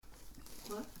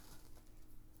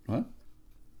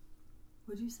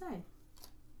you say?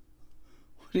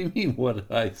 What do you mean, what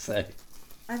did I say?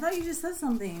 I thought you just said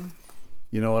something.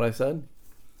 You know what I said?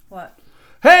 What?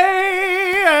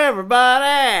 Hey,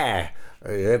 everybody!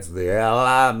 It's the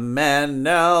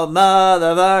L.I.M.N.L.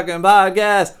 motherfucking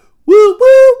podcast. Woo,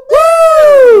 woo,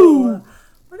 woo!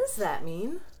 What does that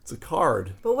mean? It's a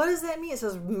card. But what does that mean? It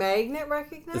says magnet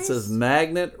recognized? It says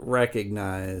magnet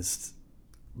recognized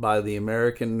by the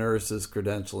American Nurses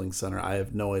Credentialing Center. I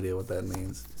have no idea what that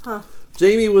means. Huh.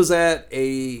 Jamie was at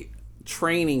a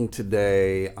training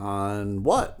today on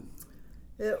what?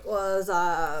 It was,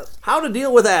 How to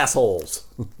deal with assholes.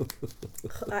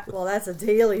 well, that's a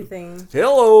daily thing.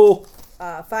 Hello.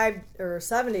 5 or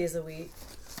 7 days a week.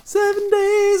 7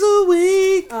 days a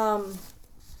week. I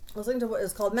was looking to what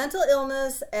is called mental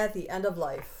illness at the end of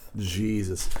life.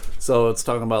 Jesus. So it's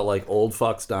talking about like old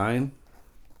fucks dying?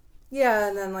 Yeah,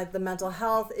 and then like the mental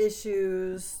health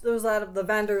issues. There was a lot of the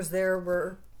vendors there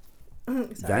were...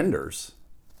 Vendors?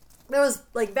 There was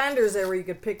like vendors there where you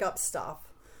could pick up stuff.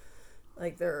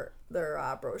 Like their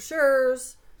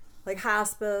brochures, like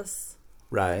hospice.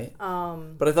 Right.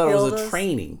 But I thought it was a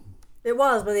training. It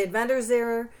was, but they had vendors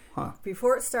there Huh.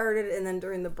 before it started and then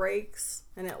during the breaks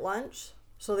and at lunch.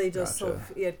 So they just, Gotcha. so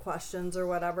if you had questions or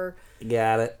whatever.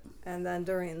 Got it. And then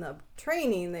during the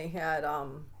training, they had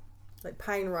like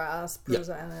Pine Ross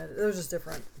presented. It was just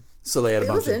different. So they had a It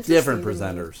bunch was of different interesting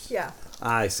to me. presenters. Yeah.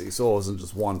 I see. So it wasn't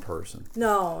just one person.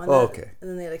 No. And Okay. And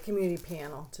then they had a community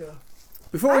panel, too.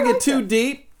 Before we I get liked too it.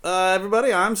 deep,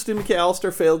 everybody, I'm Stu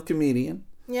McAllister, failed comedian.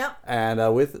 Yep.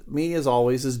 And with me, as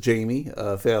always, is Jamie,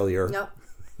 failure. Yep.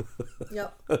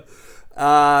 Yep.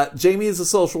 Jamie is a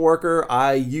social worker.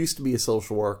 I used to be a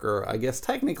social worker. I guess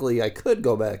technically I could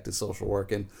go back to social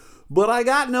working, but I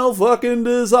got no fucking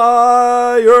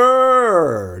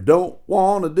desire. Don't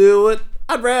want to do it.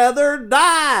 I'd rather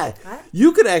die. What?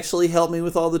 You could actually help me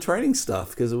with all the training stuff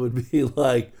because it would be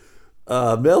like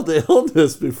mental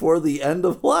illness before the end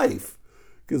of life,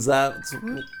 because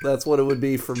that's what it would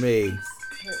be for me.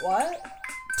 Wait, what?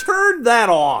 Turn that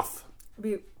off.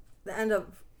 Be the end of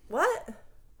what?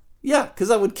 Yeah, because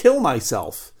I would kill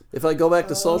myself if I go back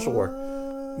to social work.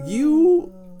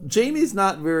 Jamie's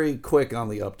not very quick on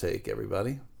the uptake,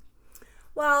 everybody.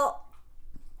 Well,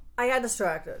 I got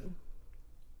distracted.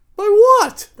 By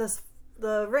what?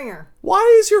 The ringer.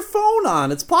 Why is your phone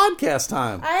on? It's podcast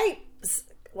time.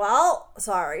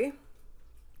 Sorry.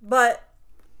 But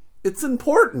It's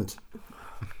important.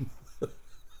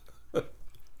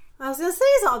 I was going to say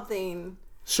something.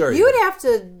 Sure. You would have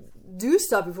to do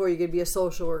stuff before you could be a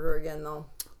social worker again, though.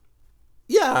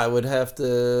 Yeah, I would have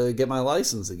to get my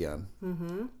license again.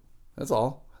 Mm-hmm. That's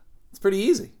all. It's pretty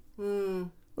easy. What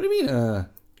do you mean?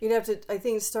 You'd have to, I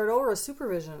think, start over with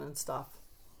supervision and stuff.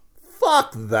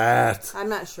 Fuck that. I'm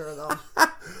not sure, though.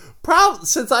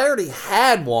 Since I already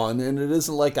had one, and it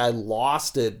isn't like I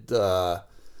lost it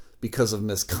because of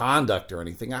misconduct or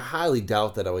anything, I highly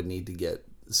doubt that I would need to get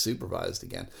supervised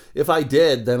again. If I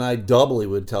did, then I doubly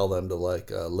would tell them to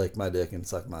lick my dick and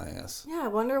suck my ass. Yeah, I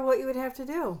wonder what you would have to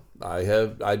do. I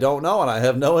don't know, and I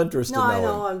have no interest in knowing. I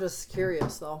know. I'm just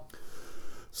curious, though.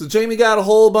 So Jamie got a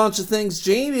whole bunch of things.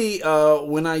 Jamie,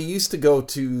 when I used to go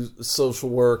to social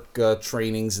work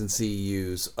trainings and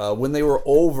CEUs, when they were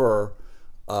over,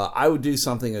 I would do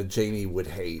something that Jamie would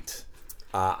hate.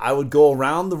 I would go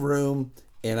around the room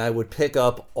and I would pick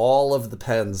up all of the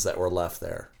pens that were left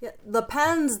there. Yeah, the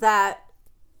pens that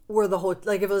were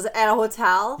like if it was at a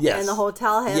hotel, Yes. and the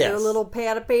hotel had their little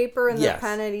pad of paper and their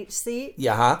pen at each seat.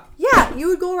 Yeah, huh? Yeah, you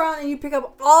would go around and you pick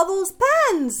up all those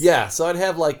pens. Yeah, so I'd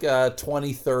have like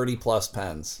 20, 30 plus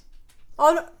pens.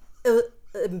 Oh, no, it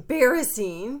was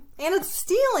embarrassing. And it's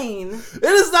stealing. It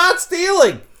is not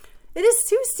stealing! It is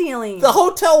too stealing. The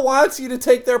hotel wants you to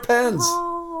take their pens.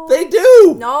 Oh. They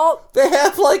do! No. They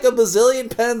have like a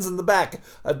bazillion pens in the back.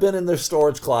 I've been in their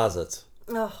storage closets.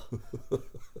 Ugh.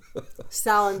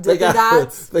 Selling They Dippin'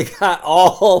 Dots. got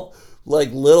all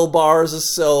like little bars of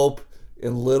soap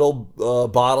and little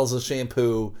bottles of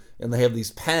shampoo, and they have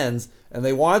these pens, and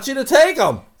they want you to take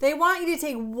them. They want you to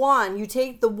take one. You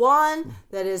take the one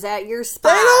that is at your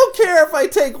spot. They don't care if I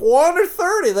take 1 or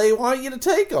 30. They want you to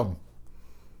take them.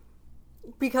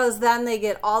 Because then they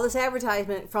get all this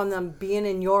advertisement from them being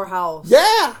in your house.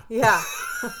 Yeah. Yeah.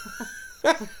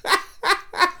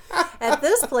 At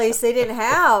this place, they didn't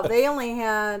have. They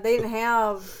had They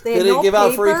no didn't give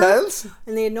out free paper, pens?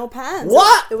 and they had no pens.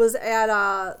 What? It was at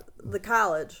the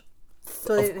college.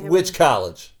 So they didn't have Which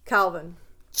college? Calvin.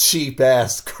 Cheap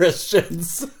ass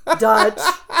Christians. Dutch.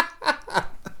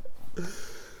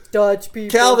 Dutch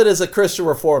people. Calvin is a Christian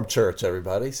Reformed church,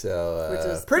 everybody. So Which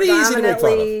is pretty easy to make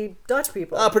fun of. Dutch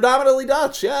people. Predominantly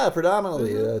Dutch, yeah,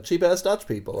 predominantly cheap-ass Dutch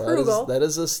people. Frugal. That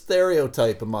is a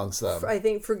stereotype amongst them. I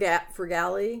think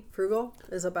frugal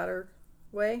is a better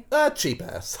way.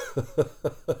 Cheap-ass.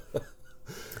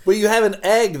 But you have an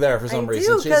egg there for some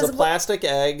reason. She's a plastic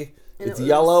egg. It's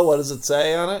yellow. What does it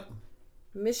say on it?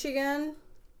 Michigan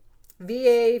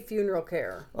VA Funeral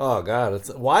Care. Oh, God.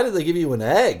 Why did they give you an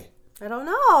egg? I don't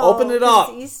know. Open it up.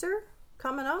 Is Easter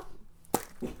coming up?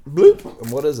 Bloop.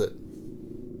 And what is it?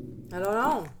 I don't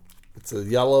know. It's a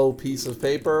yellow piece of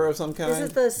paper of some kind. Is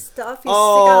it the stuff you stick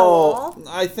on a wall?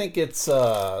 I think it's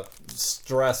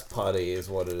stress putty is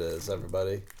what it is,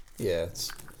 everybody. Yeah,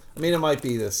 it might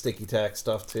be the sticky tack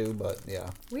stuff too, but yeah.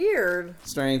 Weird.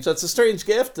 Strange. That's a strange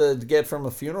gift to get from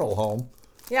a funeral home.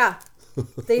 Yeah.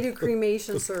 They do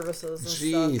cremation services and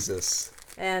Jesus. stuff.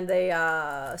 And they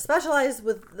specialize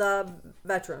with the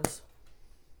veterans.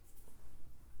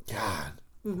 God.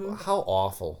 How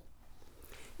awful.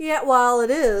 Yeah, well, it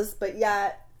is, but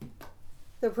yet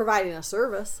they're providing a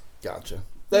service. Gotcha.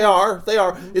 They are.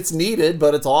 It's needed,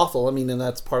 but it's awful. I mean, and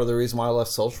that's part of the reason why I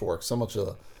left social work. So much of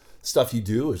the stuff you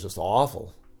do is just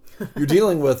awful. You're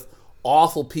dealing with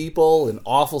awful people in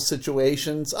awful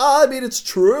situations. I mean, it's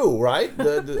true, right?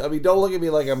 I mean, don't look at me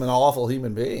like I'm an awful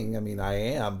human being. I mean, I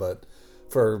am, but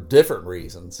for different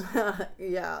reasons.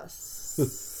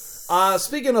 Yes.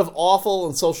 Speaking of awful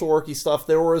and social worky stuff,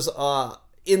 there was,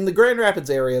 in the Grand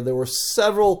Rapids area, there were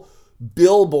several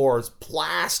billboards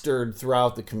plastered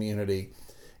throughout the community.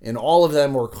 And all of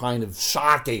them were kind of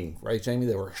shocking, right, Jamie?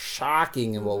 They were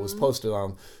shocking in what was posted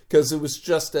on, because it was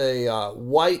just a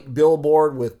white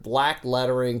billboard with black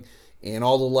lettering, and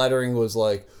all the lettering was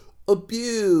like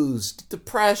abused,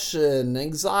 depression,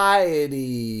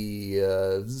 anxiety,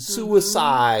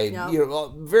 suicide,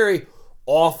 Yep. Very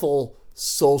awful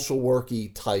social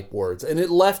worky type words. And it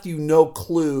left you no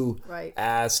clue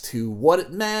as to what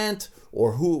it meant,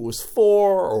 or who it was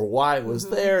for, or why it was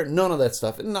there. None of that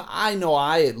stuff. And I know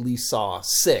I at least saw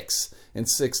 6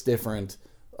 different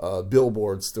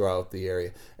billboards throughout the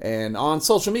area. And on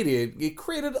social media, it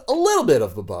created a little bit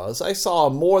of a buzz. I saw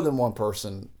more than one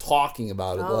person talking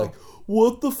about it, like,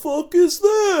 what the fuck is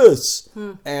this?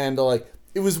 And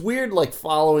it was weird,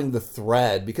 following the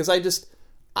thread, because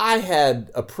I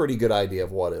had a pretty good idea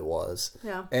of what it was.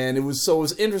 Yeah. And it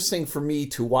was interesting for me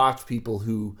to watch people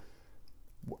who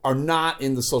are not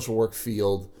in the social work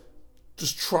field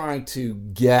just trying to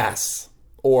guess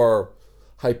or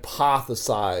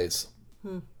hypothesize.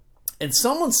 And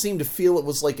someone seemed to feel it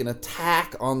was like an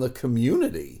attack on the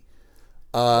community.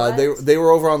 They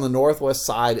were over on the northwest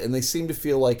side, and they seemed to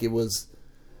feel like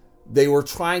they were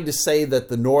trying to say that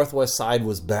the northwest side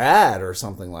was bad or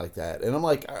something like that. And I'm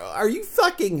like, are you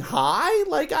fucking high?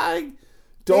 I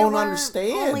don't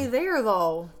understand. Only there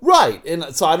though. Right.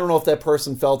 And so I don't know if that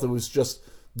person felt it was just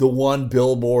the one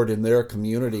billboard in their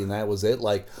community and that was it.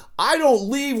 I don't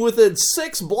leave within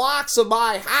 6 blocks of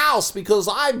my house because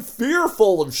I'm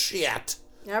fearful of shit.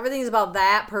 Everything's about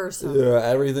that person. Yeah,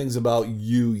 everything's about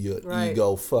you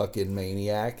ego fucking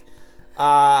maniac.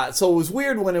 So it was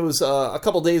weird when it was a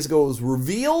couple days ago, it was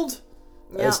revealed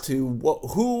as to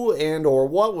who and or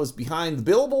what was behind the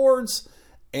billboards.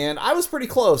 And I was pretty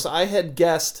close. I had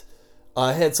guessed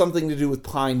had something to do with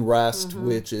Pine Rest,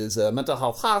 which is a mental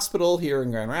health hospital here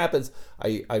in Grand Rapids.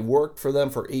 I worked for them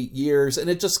for 8 years, and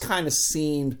it just kind of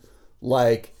seemed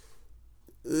like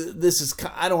this is,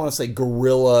 I don't want to say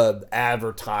guerrilla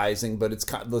advertising, but it's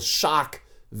kind of the shock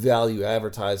value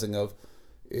advertising of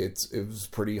it was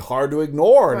pretty hard to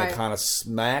ignore, and it kind of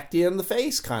smacked you in the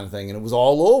face kind of thing, and it was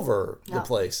all over the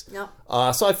place. Yep.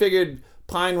 So I figured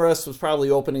Pine Rest was probably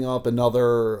opening up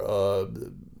another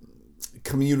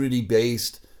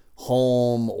community-based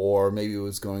home, or maybe it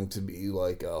was going to be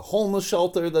like a homeless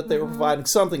shelter that they were providing,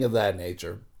 something of that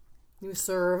nature. New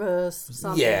service,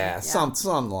 something. Yeah, something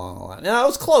along the line. And I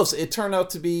was close. It turned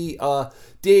out to be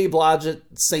D.A. Blodgett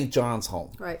St. John's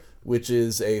Home, which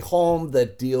is a home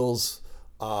that deals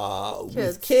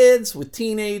with kids, with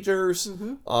teenagers.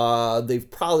 They've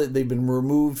been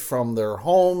removed from their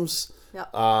homes.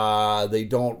 Yep. They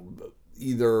don't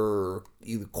either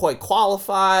quite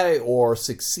qualify or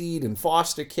succeed in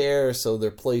foster care, so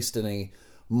they're placed in a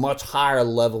much higher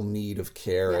level need of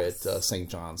care at St.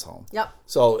 John's Home. Yep.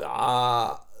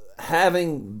 So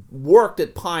having worked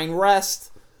at Pine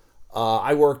Rest,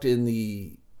 I worked in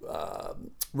the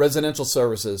residential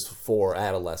services for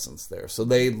adolescents there. So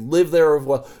they live there as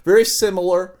well. Very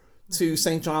similar to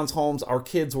St. John's Homes. Our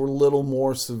kids were a little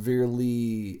more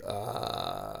severely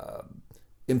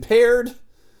impaired.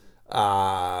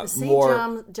 Is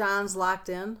St. John's locked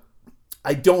in?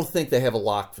 I don't think they have a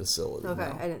locked facility. Okay,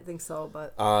 no. I didn't think so,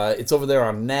 but It's over there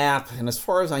on Knapp, and as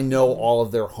far as I know, all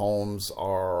of their homes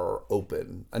are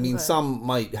open. I mean, Okay. some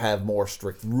might have more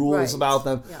strict rules Right. about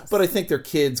them, Yes. but I think their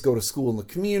kids go to school in the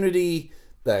community,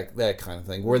 that kind of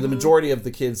thing. Where Mm-hmm. the majority of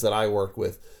the kids that I work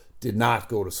with did not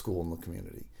go to school in the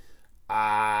community.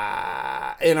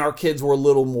 And our kids were a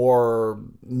little more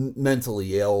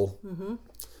mentally ill. Mm-hmm.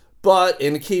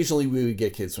 And occasionally we would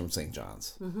get kids from St.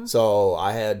 John's. Mm-hmm. So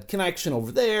I had connection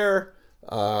over there.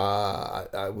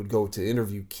 I would go to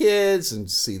interview kids and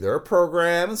see their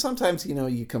program. And sometimes,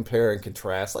 you compare and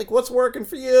contrast, like what's working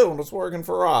for you and what's working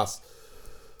for us.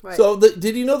 right. So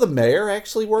did you know the mayor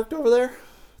actually worked over there?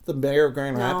 The mayor of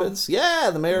Grand No. Rapids? Yeah,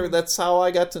 the mayor. That's how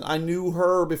I knew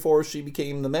her before she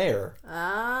became the mayor.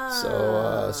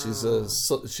 So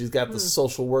she's got the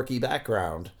social worky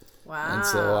background. Wow. And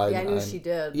so I knew she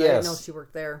did. But I yes. didn't know she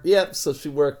worked there. Yep. So she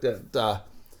worked at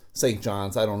St.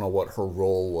 John's. I don't know what her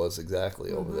role was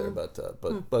exactly over there, but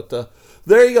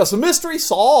there you go. So mystery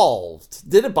solved.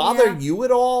 Did it bother Yeah. you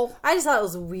at all? I just thought it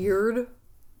was weird.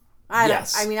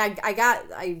 Yes.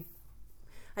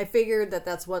 I figured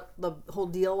that's what the whole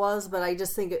deal was, but I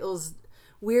just think it was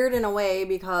weird in a way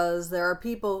because there are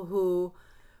people who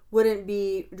wouldn't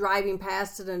be driving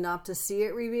past it enough to see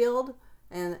it revealed,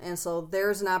 and so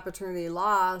there's an opportunity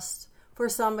lost for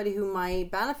somebody who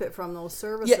might benefit from those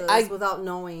services without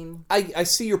knowing. I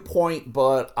see your point,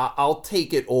 but I'll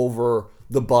take it over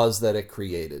the buzz that it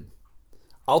created.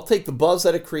 I'll take the buzz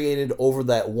that it created over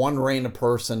that one random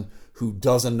person who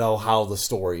doesn't know how the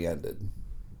story ended.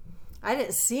 I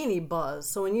didn't see any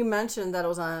buzz. So when you mentioned that it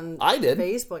was on I did.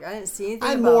 Facebook, I didn't see anything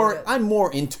I'm about it. I'm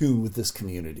more in tune with this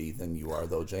community than you are,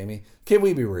 though, Jamie. Can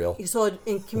we be real? So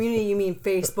in community, you mean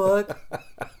Facebook?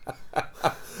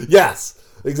 Yes,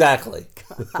 exactly.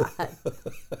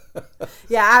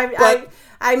 Yeah,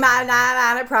 I'm not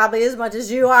on it probably as much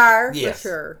as you are, Yes, for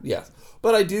sure. Yes,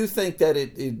 but I do think that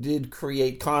it did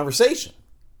create conversation.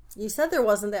 You said there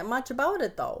wasn't that much about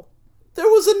it, though. There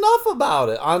was enough about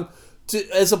it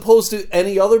as opposed to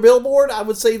any other billboard. I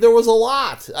would say there was a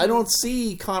lot. I don't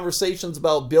see conversations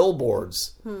about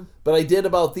billboards, but I did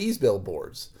about these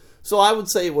billboards. So I would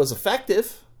say it was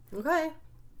effective. Okay.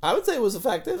 I would say it was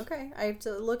effective. Okay. I have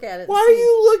to look at it. Why are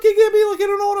you looking at me like I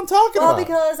don't know what I'm talking Well, about?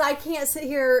 because I can't sit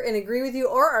here and agree with you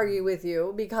or argue with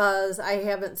you because I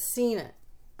haven't seen it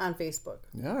on Facebook.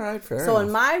 All right, fair So enough.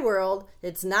 in my world,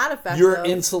 it's not effective. Your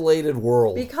insulated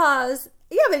world. Because,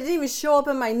 yeah, but it didn't even show up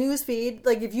in my news feed.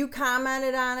 Like, if you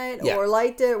commented on it Yeah. or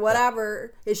liked it,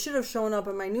 whatever, it should have shown up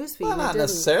in my news feed. Well, and it not didn't.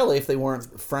 necessarily if they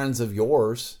weren't friends of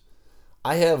yours.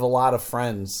 I have a lot of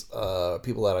friends,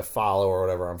 people that I follow or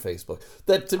whatever on Facebook,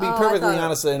 that, to be perfectly thought-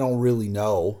 honest, I don't really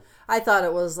know. I thought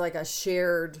it was like a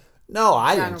shared... No,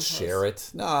 I General didn't post. share it.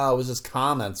 No, it was just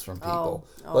comments from people.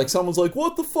 Oh. Like someone's like,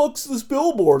 "What the fuck's this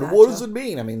billboard? And what does Gotcha. it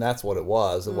mean?" I mean, that's what it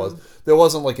was. There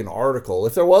wasn't like an article.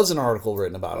 If there was an article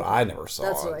written about it, I never saw it.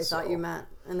 That's what I thought you meant.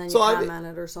 And then you So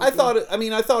commented or something.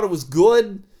 I thought it was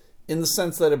good in the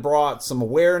sense that it brought some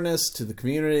awareness to the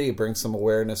community. It brings some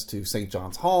awareness to St.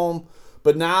 John's Home.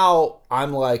 But now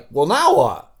I'm like, well, now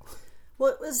what?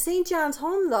 Well, with St. John's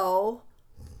Home, though,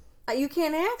 you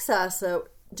can't access it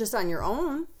just on your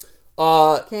own.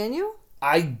 Can you?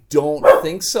 I don't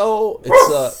think so.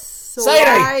 It's So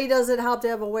Sadie! why does it help to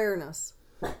have awareness?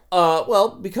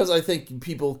 Well, because I think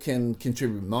people can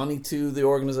contribute money to the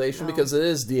organization because it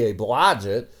is DA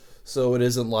Blodgett, so it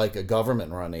isn't like a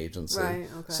government-run agency. Right,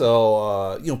 okay.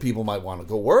 So, people might want to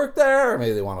go work there, or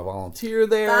maybe they want to volunteer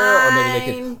there, or maybe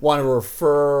they Fine. could want to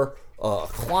refer a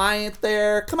client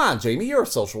there. Come on, Jamie, you're a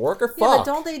social worker. Yeah, Fuck.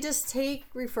 but don't they just take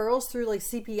referrals through like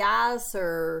CPS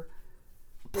or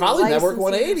Probably Network licensing or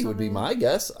 180 would be something? my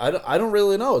guess. I don't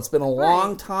really know. It's been a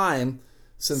long time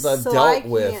since I've so dealt I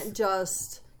with. can't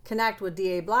just connect with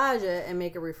DA Blodgett and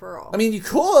make a referral. I mean, you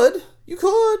could.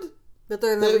 But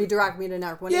they're going to redirect me to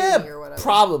Network 180 or whatever.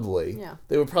 Probably. Yeah.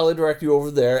 They would probably direct you over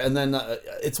there. And then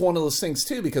it's one of those things,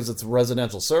 too, because it's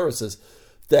residential services,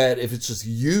 that if it's just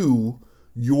you,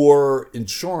 your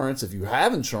insurance, if you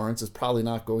have insurance, is probably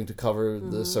not going to cover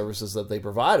the services that they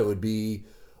provide. It would be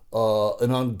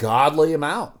an ungodly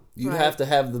amount. You'd Right. have to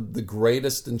have the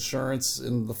greatest insurance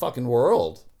in the fucking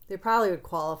world. They probably would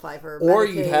qualify for Or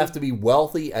Medicaid. you'd have to be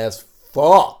wealthy as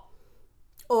fuck.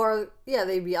 Or, yeah,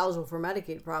 they'd be eligible for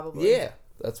Medicaid probably. Yeah,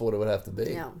 that's what it would have to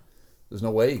be. Yeah. There's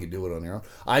no way you could do it on your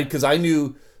own. Because I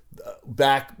knew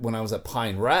back when I was at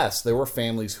Pine Rest, there were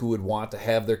families who would want to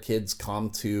have their kids come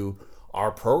to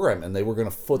our program, and they were going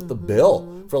to foot the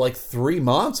bill for like 3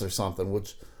 months or something,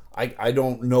 which I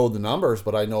don't know the numbers,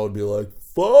 but I know it'd be like,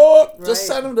 fuck, just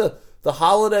Right. send them to the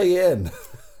Holiday Inn.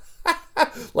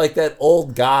 Like that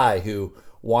old guy who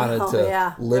wanted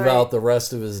to live right. out the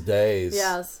rest of his days.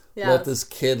 Yes. Let this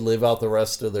kid live out the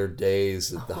rest of their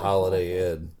days at the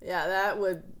Holiday Inn. Yeah, that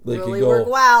would They really could go work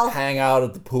well. hang out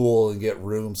at the pool and get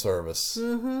room service.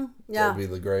 Mm-hmm. Yeah. That would be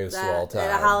the greatest of all time.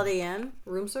 At a Holiday Inn,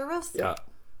 room service? Yeah.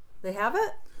 They have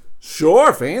it?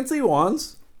 Sure, fancy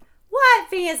ones. What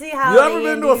fancy You Holiday Inn? ever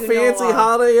been to a fancy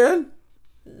Holiday Inn?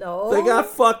 No. They got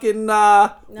fucking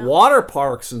water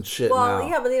parks and shit Well, now.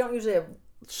 yeah, but they don't usually have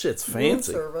Shit's room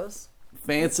fancy. service.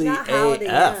 Fancy Not Holiday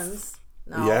AF. Inns.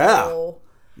 No. Yeah.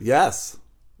 Yes.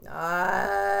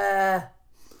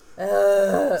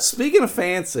 Speaking of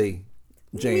fancy,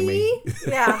 Jamie. Me?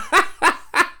 Yeah.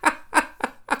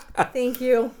 Thank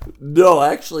you. No,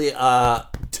 actually,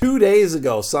 2 days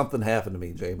ago, something happened to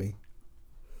me, Jamie.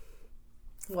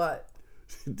 What?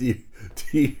 Do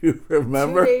you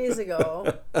remember? 2 days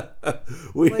ago.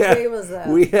 What day was that?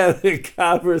 We had a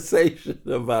conversation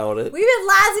about it. We've had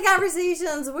lots of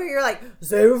conversations where you're like,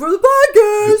 save it for the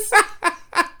podcast.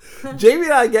 Jamie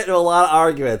and I get into a lot of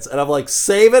arguments, and I'm like,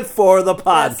 save it for the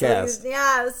podcast.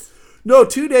 Yes. No,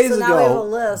 2 days So now we have a ago,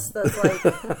 list that's like,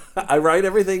 I write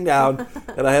everything down,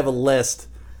 and I have a list.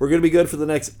 We're going to be good for the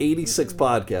next 86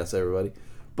 podcasts, everybody.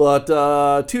 But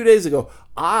 2 days ago,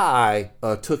 I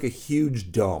took a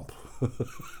huge dump.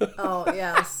 oh,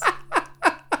 yes.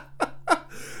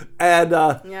 And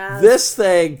Yes. this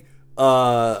thing,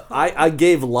 I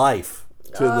gave life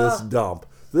to this dump.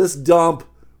 This dump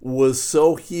was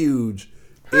so huge.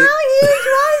 How huge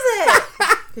was it?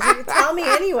 Because you could tell me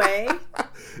anyway.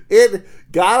 It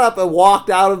got up and walked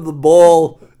out of the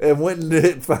bowl and went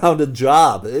and found a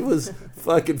job. It was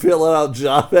fucking filling out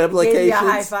job applications. Gave you a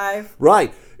high five.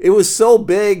 Right. It was so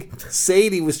big,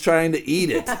 Sadie was trying to eat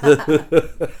it.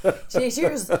 She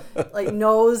was like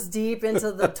nose deep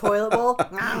into the toilet bowl.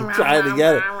 Trying to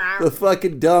get it. The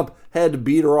fucking dump had to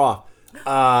beat her off.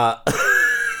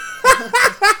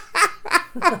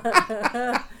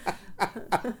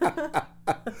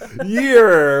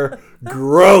 You're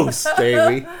gross,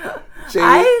 Jamie.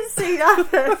 I didn't see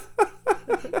nothing.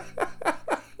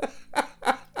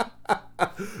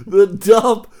 The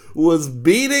dump was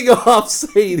beating off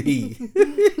Sadie.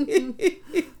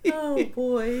 Oh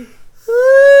boy.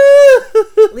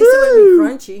 At least it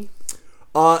wouldn't be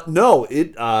crunchy. No,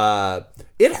 it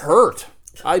hurt.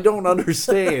 I don't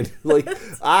understand. Like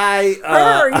I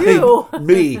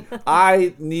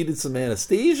needed some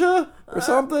anesthesia or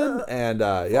something, and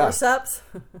yeah, Forceps?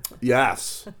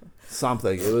 yes,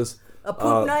 something. It was A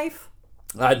poop knife?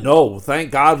 no,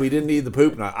 thank God we didn't need the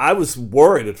poop knife. I was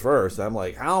worried at first. I'm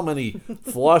like, how many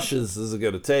flushes is it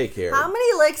going to take here? How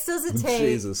many licks does it take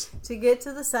Jesus. to get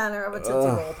to the center of a Tootsie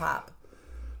Roll Pop?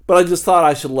 But I just thought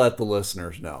I should let the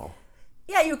listeners know.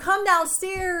 Yeah, you come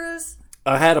downstairs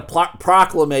I had a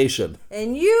proclamation.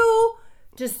 and you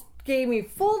just gave me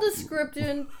full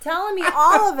description, telling me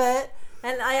all of it,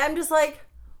 and I'm just like,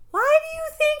 why do you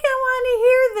think I want to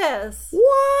hear this?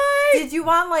 What? Did you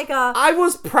want like a... I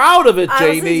was proud of it, I was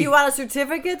Jamie. thinking, you want a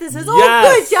certificate that says, Yes.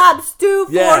 oh, good job, Stu,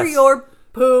 for Yes. your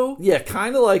poo. Yeah,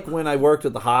 kind of like when I worked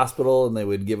at the hospital and they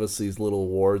would give us these little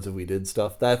awards if we did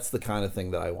stuff. That's the kind of thing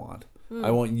that I want.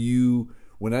 I want you,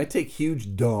 when I take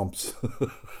huge dumps,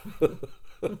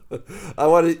 I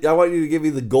want you to give me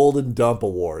the Golden Dump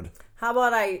Award. How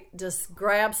about I just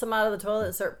grab some out of the toilet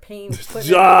and start putting it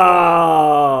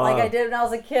Like I did when I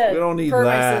was a kid. We don't need per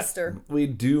that. my sister. We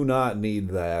do not need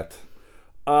that.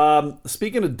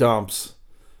 Speaking of dumps,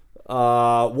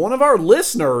 one of our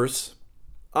listeners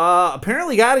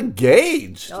apparently got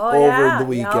engaged over the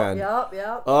weekend. Yep.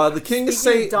 The King of Speaking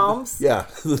St. of dumps. Yeah.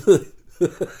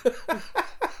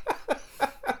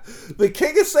 The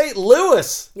King of St.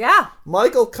 Louis, Yeah.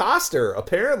 Michael Koster,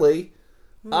 apparently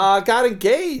got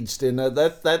engaged, and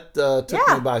that took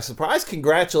me by surprise.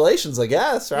 Congratulations, I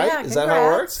guess. Right? Yeah, Is that how it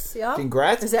works? Yep.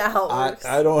 Congrats. Is that how it works?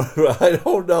 I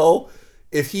don't know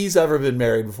if he's ever been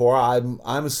married before.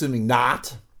 I'm assuming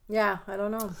not. Yeah, I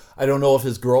don't know. I don't know if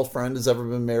his girlfriend has ever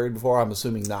been married before. I'm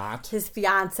assuming not. His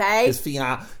fiance. His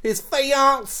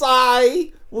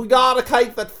fiance. We gotta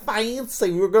keep it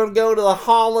fancy. We're gonna go to the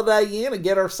Holiday Inn and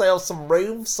get ourselves some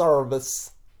room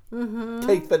service. Mm-hmm.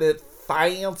 Keeping it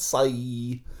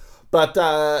fancy. But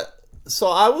so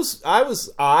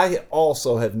I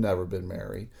also have never been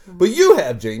married. Mm-hmm. But you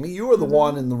have, Jamie. You are the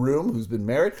one in the room who's been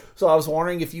married. So I was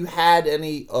wondering if you had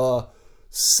any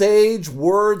sage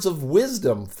words of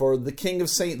wisdom for the King of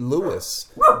St. Louis.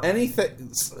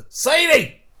 Anything,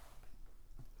 Sadie.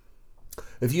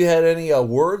 If you had any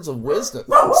words of wisdom,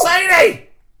 Sadie.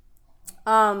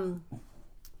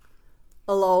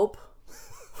 Elope.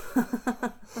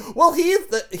 Well, he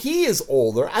is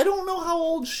older. I don't know how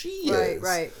old she is.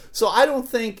 Right. So I don't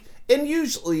think. And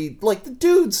usually, like,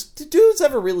 do dudes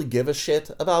ever really give a shit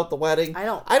about the wedding? I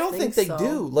don't think think they so.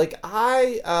 do. Like,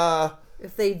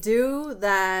 If they do,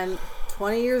 then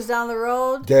 20 years down the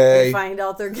road, Gay. they find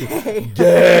out they're gay.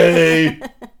 Gay.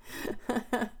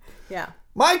 Yeah.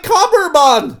 My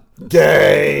cummerbund.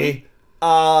 Gay.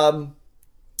 So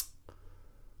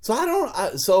I don't.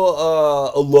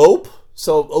 Elope.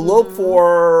 So elope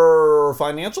for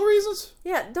financial reasons.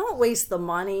 Yeah, don't waste the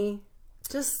money.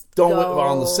 Just Don't go.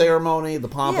 on the ceremony, the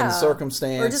pomp and the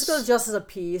circumstance, or just go just as a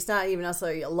piece, not even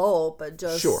necessarily elope, but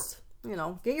just Sure.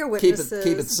 Get your witnesses.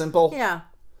 Keep it simple. Yeah.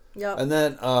 Yep. And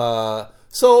then and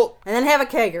then have a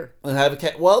kegger. And have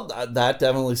a well, that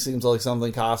definitely seems like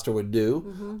something Costa would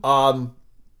do.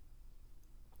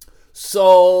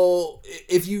 So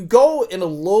if you go and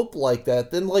elope like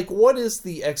that, then like what is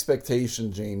the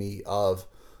expectation, Jamie, of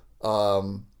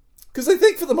because I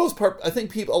think for the most part, I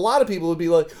think a lot of people would be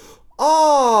like,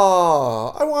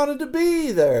 I wanted to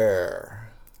be there.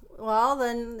 Well,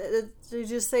 then you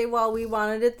just say, well, we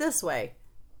wanted it this way.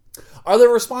 Are there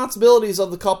responsibilities of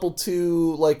the couple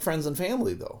to like friends and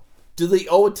family though? Do they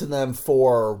owe it to them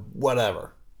for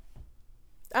whatever?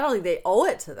 I don't think they owe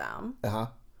it to them. Uh-huh.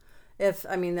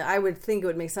 I would think it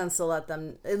would make sense to let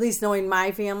them, at least knowing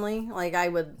my family, like I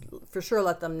would for sure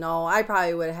let them know. I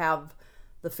probably would have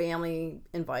the family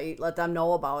let them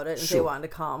know about it if they wanted to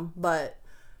come. But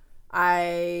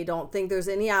I don't think there's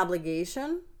any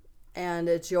obligation, and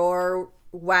it's your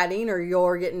wedding or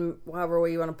you're getting, however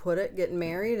way you want to put it, getting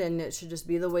married, and it should just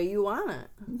be the way you want it.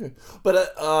 Okay.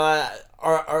 But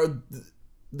are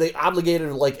they obligated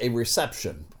to like a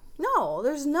reception? No,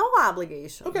 there's no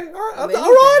obligation. Okay, all right. All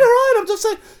right. I'm just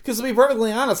saying, because to be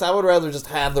perfectly honest, I would rather just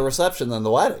have the reception than the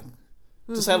wedding.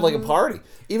 Just have like a party.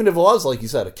 Even if it was, like you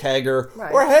said, a kegger.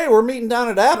 Right. Or, hey, we're meeting down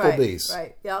at Applebee's.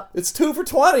 Right, yep. It's 2 for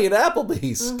 $20 at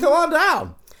Applebee's. Come on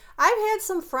down. I've had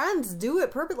some friends do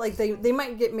it perfect. Like they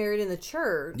might get married in the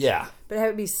church. Yeah. But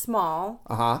have it be small.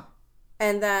 Uh-huh.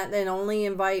 And then only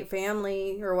invite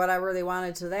family or whatever they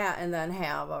wanted to that, and then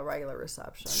have a regular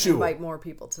reception. Sure. Invite more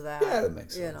people to that. Yeah, that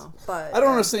makes sense. But I don't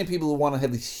understand people who want to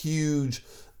have these huge,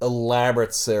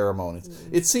 elaborate ceremonies.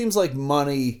 It seems like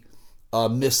money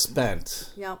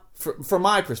misspent. Yep. From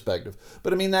my perspective.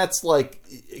 But I mean, that's like,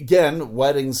 again,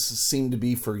 weddings seem to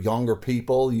be for younger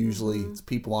people. Usually it's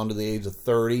people under the age of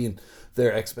 30, and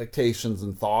their expectations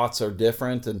and thoughts are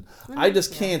different. And I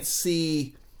just can't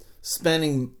see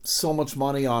spending so much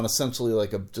money on essentially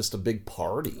like just a big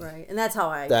party. Right. And that's how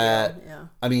I feel. Yeah.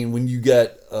 I mean, when you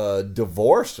get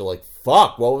divorced, you're like,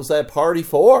 fuck, what was that party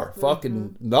for?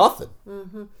 Fucking nothing.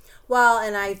 Well,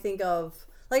 and I think of,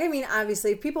 like, I mean,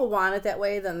 obviously, if people want it that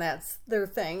way, then that's their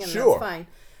thing, and that's fine.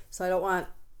 So I don't want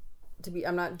to be,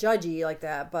 I'm not judgy like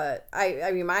that, but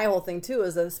I mean, my whole thing, too,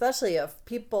 is that especially if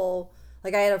people,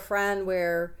 like, I had a friend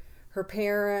where her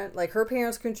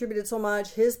parents contributed so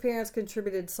much, his parents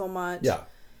contributed so much. Yeah.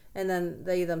 And then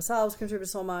they themselves contributed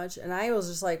so much. And I was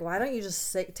just like, why don't you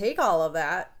just take all of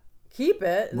that, keep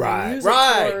it, and then use it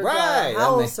towards a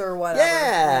house or whatever.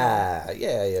 Yeah.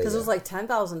 Because it was like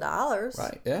 $10,000.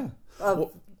 Right, yeah.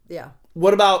 Yeah.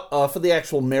 What about for the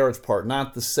actual marriage part?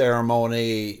 Not the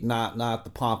ceremony, not the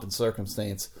pomp and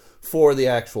circumstance. For the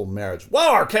actual marriage.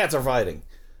 Whoa, our cats are fighting.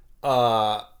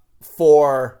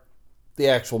 For the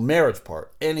actual marriage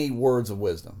part. Any words of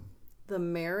wisdom? The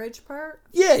marriage part?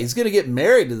 Yeah, he's going to get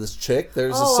married to this chick.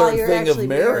 There's a certain thing of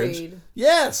marriage. Married.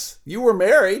 Yes, you were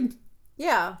married.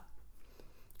 Yeah.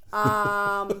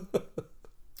 I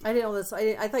didn't know this.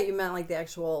 I thought you meant like the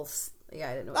actual. Yeah,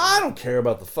 I didn't know. I don't care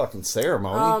about the fucking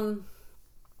ceremony.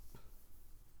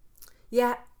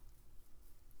 Yeah.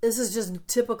 This is just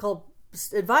typical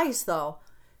advice, though.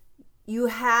 You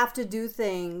have to do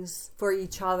things for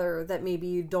each other that maybe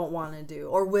you don't want to do,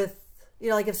 or with.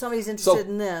 Like if somebody's interested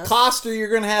in this. Costa, you're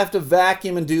going to have to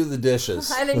vacuum and do the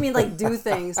dishes. I didn't mean like do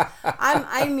things.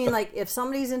 I mean like if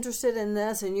somebody's interested in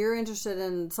this and you're interested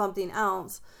in something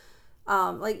else,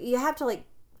 like you have to like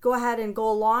go ahead and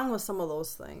go along with some of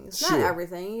those things. Sure. Not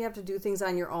everything. You have to do things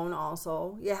on your own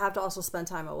also. You have to also spend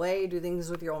time away, do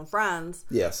things with your own friends.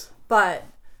 Yes. But,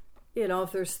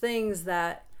 if there's things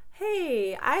that,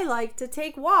 hey, I like to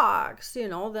take walks,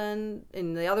 then,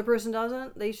 and the other person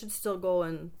doesn't, they should still go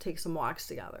and take some walks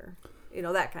together.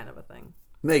 That kind of a thing.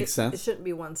 Makes sense. It shouldn't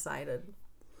be one-sided.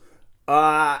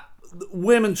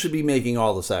 Women should be making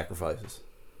all the sacrifices.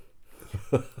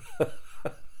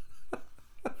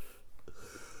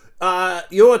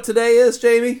 You know what today is,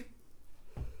 Jamie?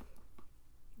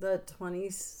 The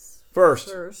 21st.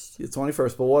 First. The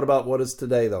 21st. But what is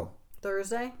today, though?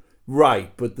 Thursday?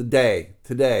 Right, but the day,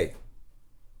 today.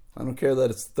 I don't care that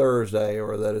it's Thursday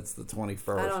or that it's the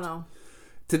 21st. I don't know.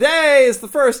 Today is the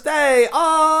first day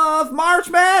of March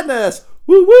Madness.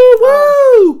 Woo, woo,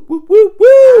 woo! Woo, woo, woo!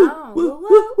 Oh, Woo, woo,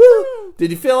 woo, woo!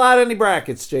 Did you fill out any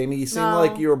brackets, Jamie? You seem No.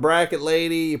 like you're a bracket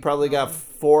lady. You probably got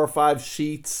 4 or 5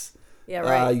 sheets. Yeah,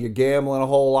 right. You're gambling a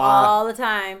whole lot. All the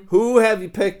time. Who have you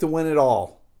picked to win it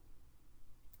all?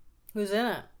 Who's in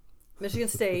it? Michigan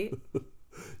State.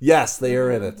 Yes, they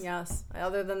are in it. Yes.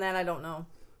 Other than that, I don't know.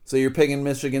 So you're picking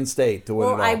Michigan State to win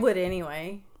it all. Well, I would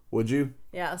anyway. Would you?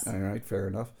 Yes. All right, fair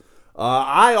enough.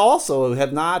 I also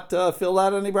have not filled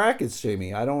out any brackets,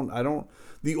 Jamie. I don't.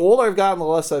 The older I've gotten, the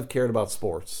less I've cared about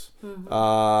sports. Mm-hmm.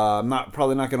 I'm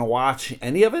probably not going to watch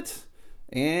any of it,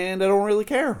 and I don't really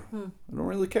care. I don't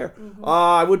really care. Mm-hmm.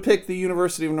 I would pick the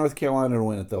University of North Carolina to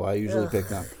win it, though. I usually pick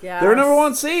them. yes. They're number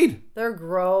 1 seed. They're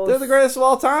gross. They're the greatest of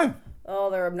all time.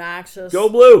 Oh, they're obnoxious. Go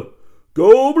blue.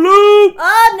 Go blue.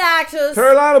 Obnoxious.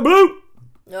 Carolina blue.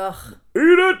 Ugh.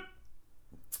 Eat it.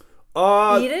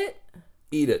 Eat it?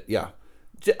 Eat it, yeah.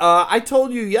 I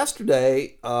told you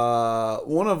yesterday.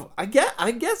 One of I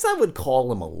guess I would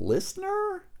call him a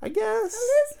listener. I guess. A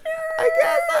listener. I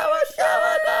guess I would call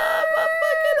it.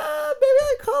 Maybe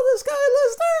I call this guy a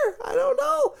listener. I don't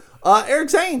know. Eric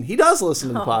Zane. He does listen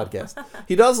to the podcast.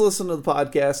 He does listen to the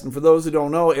podcast. And for those who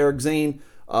don't know, Eric Zane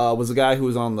was a guy who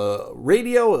was on the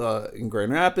radio in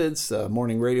Grand Rapids,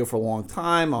 morning radio for a long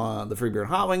time on the Free Beer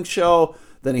and Hot Wings show.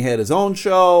 Then he had his own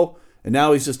show, and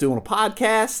now he's just doing a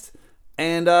podcast.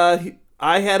 And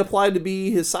I had applied to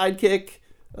be his sidekick,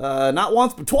 not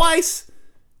once but twice.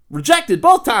 Rejected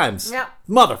both times. Yep.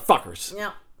 Motherfuckers.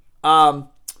 Yeah.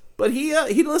 But he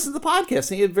listened to the podcast,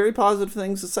 and he had very positive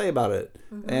things to say about it.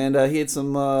 Mm-hmm. And he had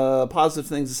some positive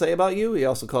things to say about you. He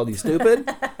also called you stupid.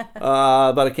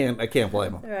 But I can't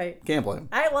blame him. Right. Can't blame him.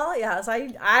 Yes,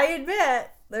 I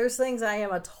admit there's things I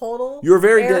am a total You were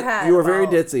very airhead you were very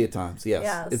about. ditzy at times. Yes.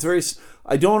 Yes. It's very.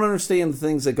 I don't understand the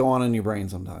things that go on in your brain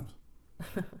sometimes.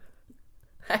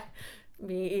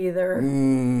 Me either.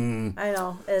 I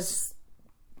know. It's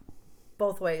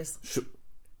both ways.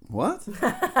 What?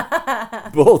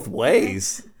 Both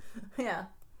ways. Yeah.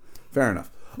 Fair enough.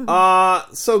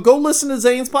 So go listen to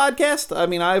Zane's podcast. I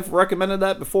mean, I've recommended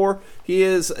that before. He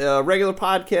is a regular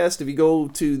podcast. If you go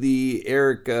to the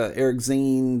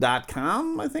ericzane.com,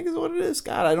 I think is what it is.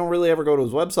 God, I don't really ever go to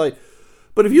his website.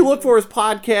 But if you look for his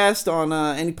podcast on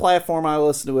any platform, I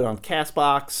listen to it on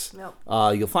CastBox. Yep.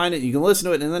 You'll find it. You can listen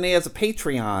to it, and then he has a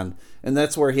Patreon, and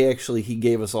that's where he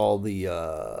gave us all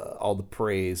the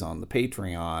praise on the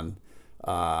Patreon.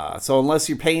 So unless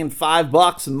you're paying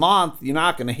 $5 a month, you're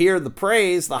not going to hear the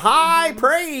praise, the high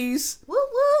praise. Woo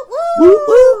woo woo. Woo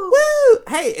woo woo!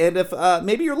 Hey, and if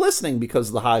maybe you're listening because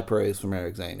of the high praise from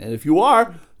Eric Zane, and if you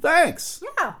are, thanks.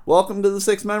 Yeah. Welcome to the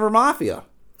 6-member mafia.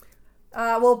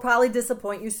 We'll probably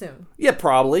disappoint you soon. Yeah,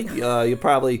 probably. You'll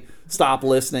probably stop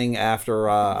listening after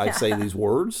I say these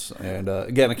words. And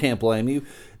again, I can't blame you.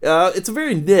 It's a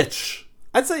very niche.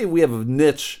 I'd say we have a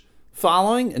niche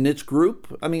following, a niche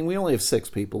group. I mean, we only have 6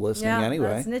 people listening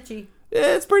anyway. That's nichey.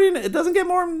 It's pretty. It doesn't get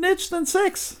more niche than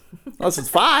 6, unless it's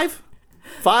 5.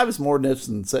 5 is more niche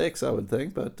than 6, I would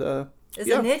think. But Is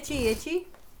it nichey itchy?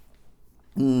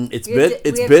 It's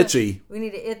bitchy. We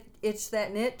need to itch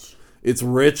that niche. It's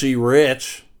Richie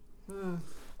Rich.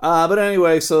 But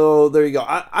anyway, so there you go.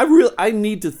 I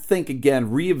need to think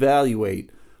again, reevaluate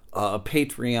a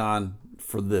Patreon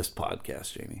for this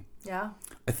podcast, Jamie. Yeah.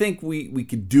 I think we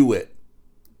could do it.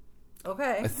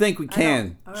 Okay. I think we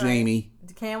can, All right. Jamie.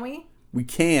 Can we? We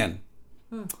can.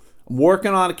 I'm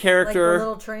working on a character. Like the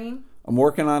little train? I'm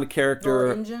working on a character.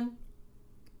 Little engine?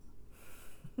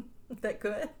 That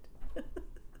good?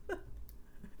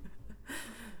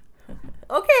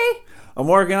 Okay. I'm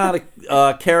working on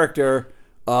a character,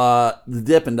 the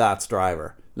Dippin' Dots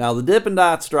driver. Now, the Dippin'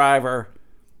 Dots driver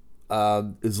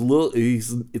is a little.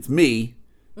 It's me,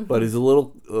 but he's a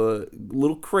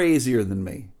little crazier than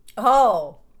me.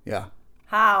 Oh. Yeah.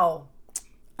 How?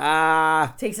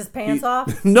 Takes his pants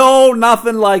off? No,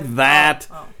 nothing like that.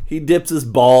 Oh. He dips his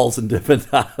balls in Dippin'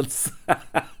 Dots.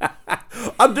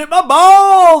 I dip my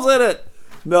balls in it.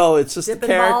 No, it's just Dippin' a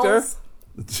character. balls?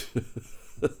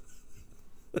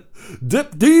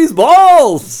 Dip these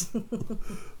balls.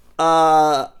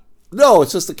 No,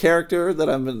 it's just a character that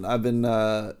I've been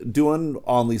doing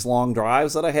on these long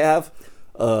drives that I have.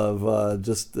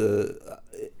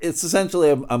 It's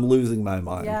essentially I'm losing my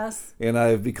mind. Yes. And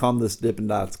I've become this Dippin'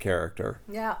 Dots character.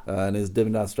 Yeah. And his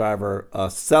Dippin' Dots driver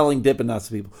selling Dippin' Dots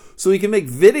to people, so he can make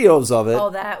videos of it.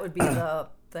 Oh, that would be the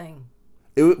thing.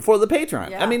 For the Patreon.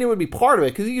 Yeah. I mean, it would be part of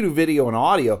it because you can do video and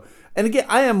audio. And again,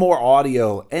 I am more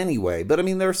audio anyway, but I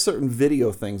mean, there are certain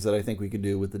video things that I think we could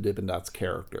do with the Dippin' Dots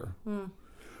character.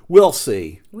 We'll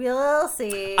see. We'll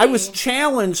see. I was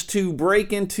challenged to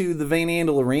break into the Van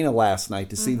Andel Arena last night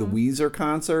to see the Weezer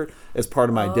concert as part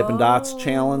of my Dippin' Dots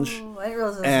challenge. I didn't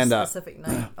realize it was a specific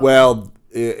night. Well,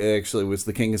 it actually was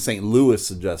the King of St. Louis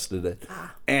suggested it.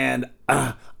 And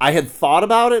I had thought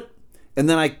about it, and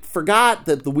then I forgot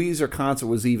that the Weezer concert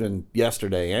was even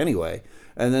yesterday anyway.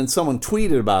 And then someone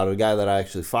tweeted about it, a guy that I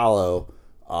actually follow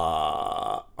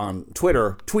on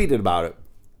Twitter tweeted about it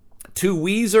to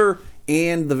Weezer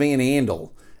and the Van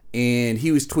Andel. And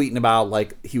he was tweeting about,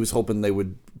 like, he was hoping they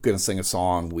would going to sing a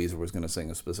song. Weezer was going to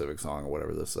sing a specific song or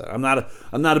whatever this is. I'm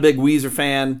not a big Weezer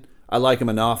fan. I like them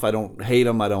enough. I don't hate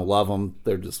them. I don't love them.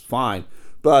 They're just fine.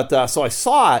 But so I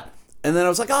saw it, and then I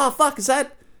was like, "Oh fuck, is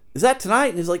that tonight?"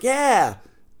 And he's like, "Yeah."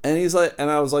 And he's like, and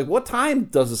I was like, "What time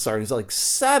does it start?" And he's like,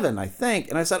 7, I think.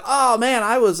 And I said, "Oh man,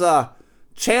 I was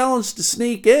challenged to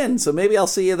sneak in, so maybe I'll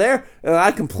see you there." And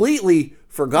I completely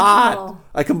forgot.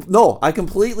 Oh. I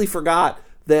completely forgot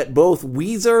that both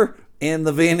Weezer and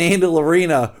the Van Andel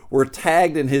Arena were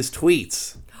tagged in his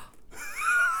tweets.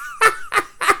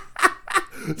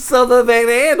 So the Van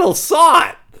Andel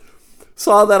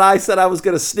saw that I said I was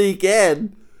going to sneak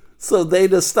in, so they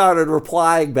just started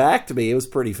replying back to me. It was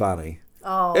pretty funny.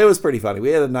 Oh. It was pretty funny. We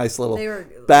had a nice little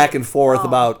back and forth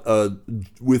about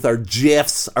with our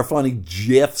GIFs, our funny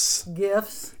GIFs.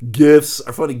 GIFs,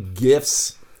 our funny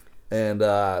GIFs. And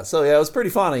so, yeah, it was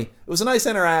pretty funny. It was a nice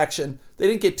interaction. They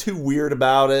didn't get too weird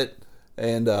about it.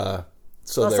 And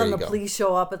so there you go. The police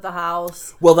show up at the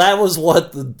house. Well, that was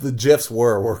what the GIFs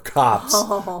were cops.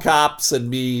 Oh. Cops and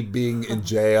me being in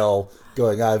jail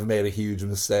going, I've made a huge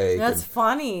mistake. That's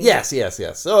funny. Yes.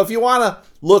 So if you want to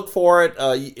look for it,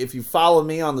 if you follow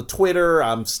me on the Twitter,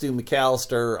 I'm Stu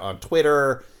McAllister on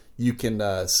Twitter. You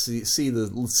can see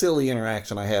the silly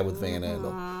interaction I had with Van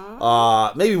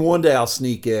Andel. Maybe one day I'll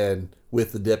sneak in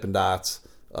with the Dippin' Dots.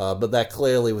 But that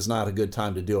clearly was not a good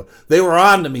time to do it. They were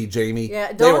on to me, Jamie.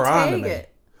 Yeah, they were tag on to me.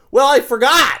 it. Well, I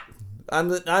forgot.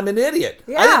 I'm an idiot.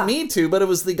 Yeah. I didn't mean to, but it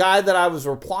was the guy that I was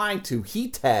replying to. He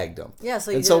tagged him. Yeah,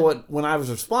 so when I was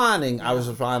responding, I was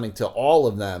responding to all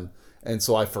of them, and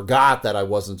so I forgot that I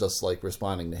wasn't just like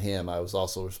responding to him. I was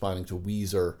also responding to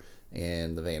Weezer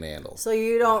and the Van Andel. So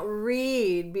you don't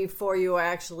read before you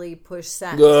actually push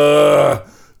send.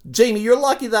 Jamie, you're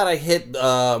lucky that I hit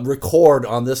record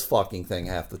on this fucking thing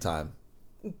half the time.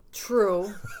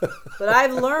 True. But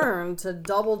I've learned to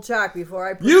double check before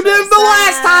I push You did it the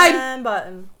last time!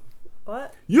 Button.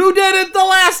 What? You did it the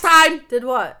last time! Did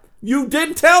what? You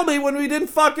didn't tell me when we didn't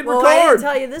fucking record. I didn't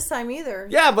tell you this time either.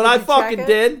 Yeah, but I fucking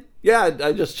did. Yeah,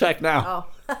 I just checked now.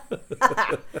 Oh.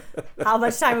 How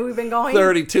much time have we been going?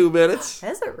 32 minutes.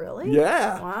 Is it really?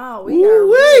 Yeah. Wow, we are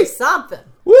really something.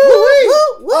 Woo,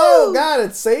 woo, woo. Oh, God,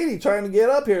 it's Sadie trying to get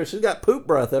up here. She's got poop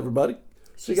breath, everybody.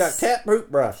 She got cat poop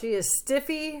breath. She is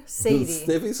Stiffy Sadie.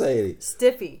 Stiffy Sadie.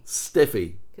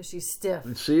 Stiffy. Because she's stiff.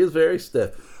 She is very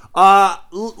stiff.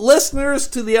 Listeners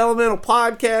to the Elemental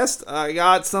Podcast, I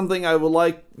got something I would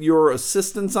like your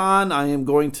assistance on. I am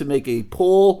going to make a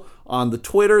poll on the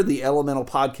Twitter, the Elemental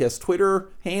Podcast Twitter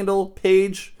handle,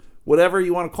 page, whatever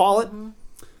you want to call it. Mm-hmm.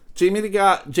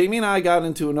 Jamie and I got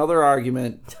into another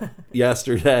argument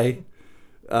yesterday.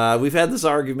 We've had this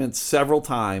argument several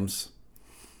times.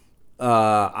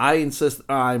 I insist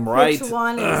I'm right. Which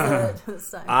one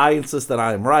is it? I insist that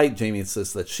I am right. Jamie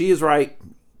insists that she is right.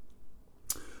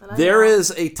 There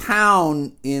is a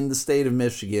town in the state of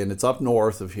Michigan. It's up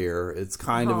north of here. It's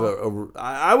kind of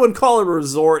I wouldn't call it a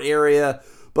resort area,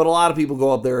 but a lot of people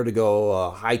go up there to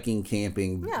go hiking,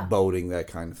 camping, boating, that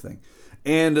kind of thing.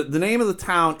 And the name of the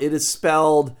town, it is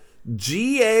spelled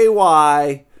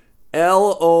Gaylord.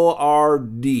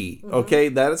 Mm-hmm. Okay,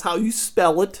 that is how you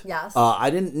spell it. Yes.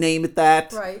 I didn't name it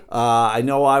that. Right. I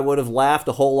know I would have laughed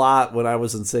a whole lot when I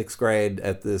was in 6th grade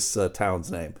at this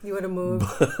town's name. You would have moved.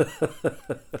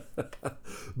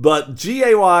 But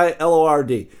Gaylord.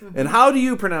 Mm-hmm. And how do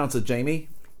you pronounce it, Jamie?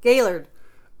 Gaylord.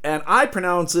 And I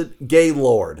pronounce it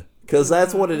Gaylord. Because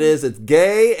that's what it is. It's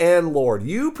gay and lord.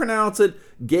 You pronounce it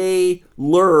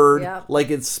Gaylord, like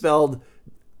it's spelled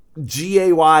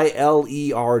Gaylerd.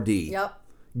 Yep.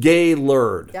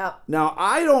 Gaylord. Yep. Now,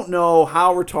 I don't know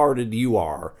how retarded you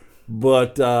are,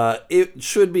 but it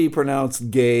should be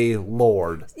pronounced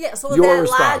Gaylord. Yeah, so with that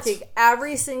logic,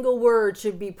 every single word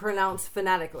should be pronounced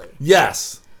phonetically.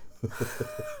 Yes.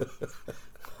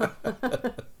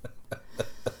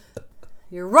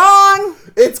 You're wrong.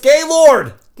 It's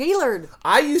Gaylord. Gaylord.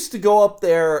 I used to go up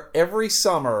there every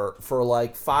summer for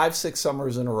like 5-6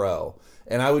 summers in a row.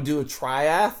 And I would do a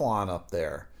triathlon up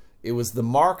there. It was the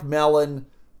Mark Mellon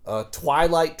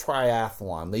Twilight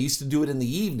Triathlon. They used to do it in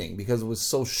the evening because it was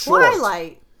so short.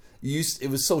 Twilight. It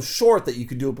was so short that you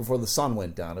could do it before the sun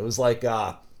went down. It was like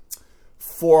a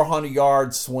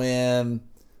 400-yard swim.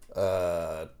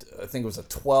 I think it was a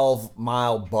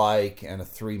 12-mile bike and a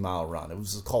 3-mile run. It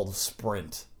was called a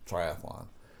sprint triathlon.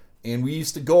 And we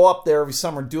used to go up there every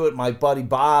summer and do it. My buddy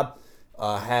Bob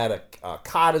had a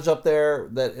cottage up there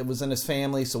that it was in his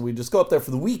family, so we'd just go up there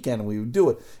for the weekend and we would do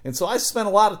it. And so I spent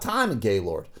a lot of time in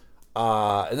Gaylord.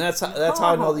 And that's how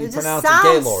I know that you pronounce it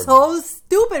Gaylord. It sounds so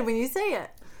stupid when you say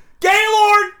it.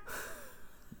 Gaylord!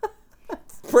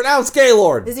 Pronounced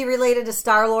Gaylord. Is he related to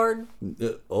Star-Lord?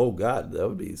 Oh, God, that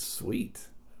would be sweet.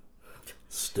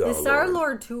 Is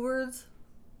Star-Lord 2 words?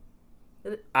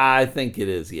 I think it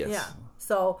is, yes. Yeah.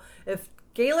 So if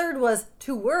Gaylord was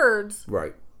 2 words...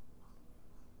 Right.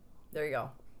 There you go.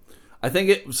 I think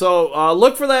it... So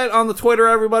look for that on the Twitter,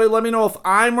 everybody. Let me know if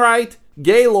I'm right,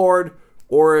 Gaylord,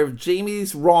 or if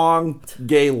Jamie's wrong,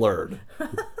 Gaylord.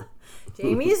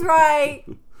 Jamie's right.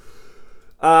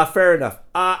 Fair enough.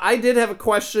 I did have a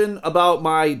question about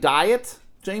my diet,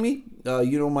 Jamie.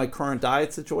 You know my current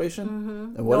diet situation.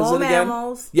 Mm-hmm. And what is it again?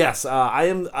 Mammals. Yes,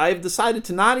 I've decided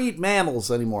to not eat mammals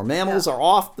anymore. Mammals are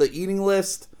off the eating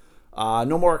list.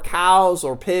 No more cows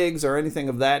or pigs or anything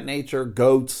of that nature.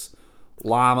 Goats,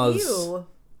 llamas, Ew.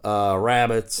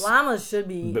 Rabbits. Llamas should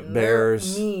be eaten.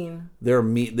 Bears. They're mean. They're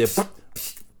mean.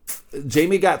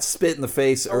 Jamie got spit in the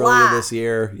face earlier this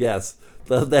year. Yes.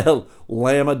 That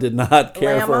llama did not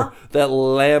care for that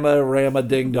llama rama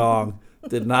ding dong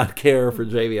did not care for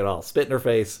Jamie at all. Spit in her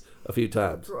face a few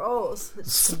times. Gross.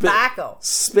 It's tobacco.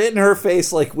 Spit in her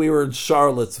face like we were in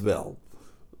Charlottesville.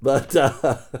 But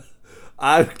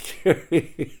I'm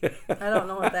curious. I don't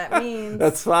know what that means.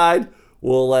 That's fine.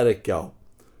 We'll let it go.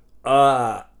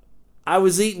 I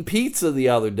was eating pizza the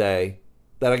other day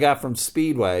that I got from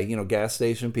Speedway, gas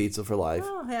station pizza for life.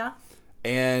 Oh, yeah.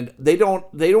 And they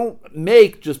don't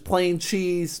make just plain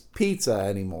cheese pizza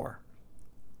anymore.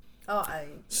 Oh,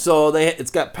 So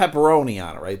it's got pepperoni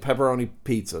on it, right? Pepperoni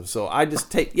pizza. So I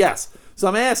just yes. So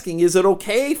I'm asking, is it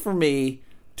okay for me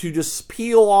to just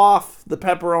peel off the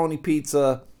pepperoni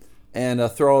pizza and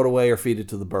throw it away or feed it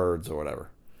to the birds or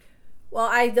whatever? Well,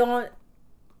 I don't.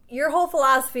 Your whole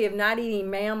philosophy of not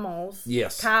eating mammals,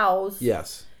 cows,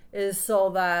 is so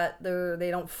that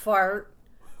they don't fart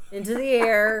into the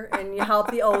air and you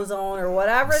help the ozone or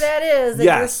whatever that is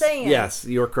that you're saying. Yes,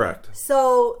 you're correct.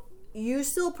 So you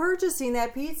still purchasing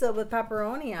that pizza with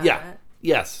pepperoni on it?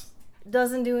 Yes.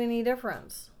 Doesn't do any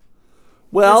difference.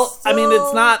 Well, I mean,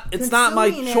 it's not my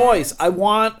choice. I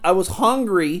was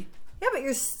hungry. Yeah, but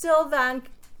you're still then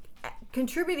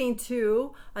contributing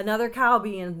to another cow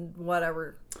being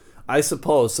whatever. I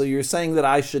suppose. So you're saying that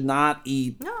I should not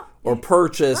eat or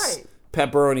purchase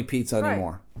pepperoni pizza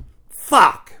anymore.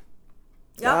 Fuck.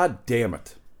 Yep. God damn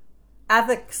it.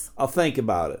 Ethics. I'll think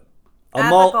about it.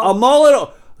 I'll mull it.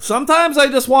 Sometimes I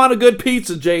just want a good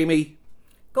pizza, Jamie.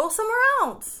 Go somewhere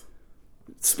else.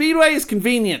 Speedway is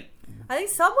convenient. I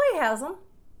think Subway has them.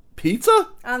 Pizza?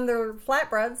 On their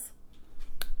flatbreads.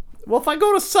 Well, if I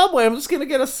go to Subway, I'm just going to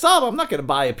get a sub. I'm not going to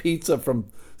buy a pizza from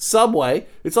Subway.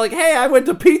 It's like, hey, I went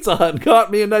to Pizza Hut and got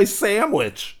me a nice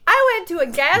sandwich. I went to a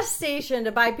gas station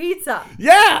to buy pizza.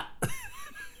 Yeah.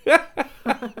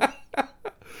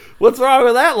 What's wrong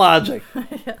with that logic?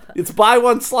 It's buy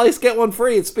one slice, get one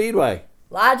free at Speedway.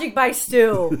 Logic by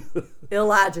Stu.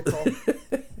 Illogical.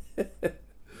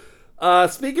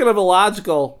 Speaking of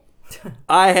illogical,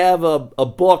 I have a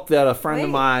book that a friend of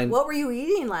mine... What were you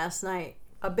eating last night?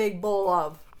 A big bowl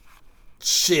of...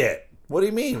 Shit. What do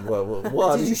you mean?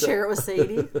 What? Did you share it with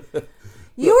Sadie?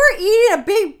 You were eating a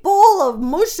big bowl of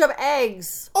mushed up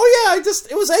eggs. Oh, yeah.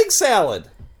 It was egg salad.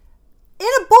 In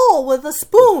a bowl with a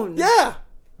spoon. Yeah.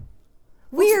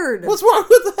 Weird. What's wrong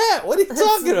with that? What are you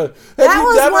talking about?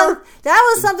 That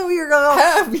was something we were going to...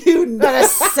 Have you never...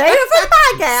 Save it for the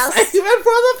podcast. Save it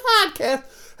for the podcast.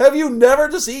 Have you never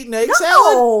just eaten egg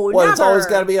salad? No, It's always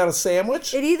got to be on a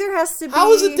sandwich? It either has to be...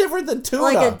 How is it different than tuna?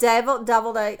 Like a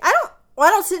deviled egg. I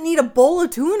don't sit and eat a bowl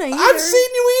of tuna either. I've seen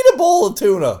you eat a bowl of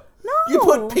tuna. No. You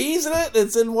put peas in it,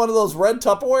 it's in one of those red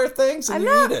Tupperware things, and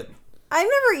you eat it. I've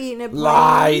never eaten it.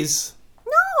 Lies.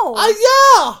 No.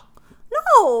 Yeah.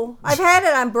 No. I've had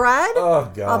it on bread.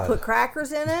 Oh, God. I'll put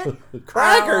crackers in it.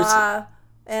 Crackers?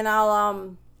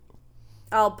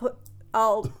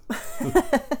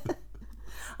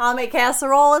 I'll make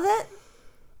casserole with it.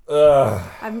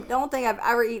 I don't think I've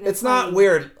ever eaten it. It's not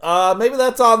weird. Maybe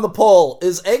that's on the poll.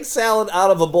 Is egg salad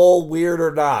out of a bowl weird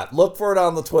or not? Look for it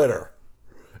on the Twitter.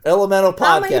 Elemental Podcast.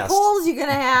 How many polls are you going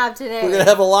to have today? We're going to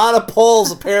have a lot of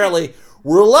polls, apparently.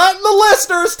 We're letting the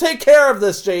listeners take care of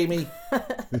this, Jamie.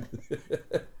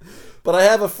 But I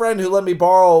have a friend who let me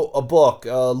borrow a book.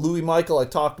 Louis Michael, I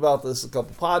talked about this a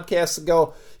couple podcasts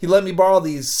ago. He let me borrow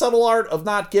The Subtle Art of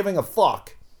Not Giving a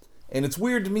Fuck. And it's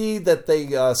weird to me that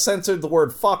they censored the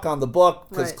word fuck on the book,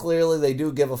 because clearly they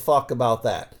do give a fuck about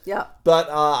that. Yeah. But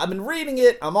I've been reading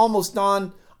it. I'm almost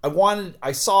done.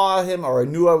 I saw him, or I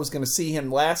knew I was going to see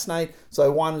him last night, so I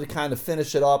wanted to kind of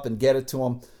finish it up and get it to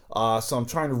him. So I'm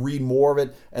trying to read more of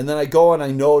it. And then I go and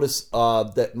I notice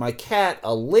that my cat,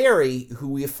 Larry, who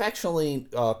we affectionately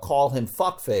call him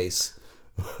Fuckface.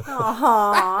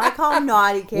 I call him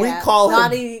Naughty Cat.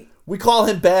 We call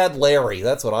him Bad Larry.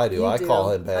 That's what I do. I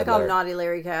call him Bad Larry. I call him Naughty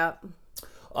Larry Cat.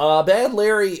 Bad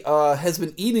Larry has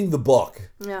been eating the book.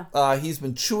 Yeah. He's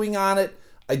been chewing on it.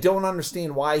 I don't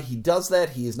understand why he does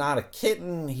that. He is not a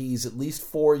kitten. He's at least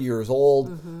 4 years old.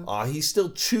 Mm-hmm. He still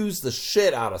chews the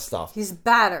shit out of stuff. He's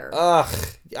better.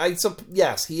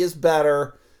 Yes, he is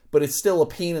better, but it's still a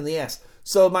pain in the ass.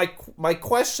 So my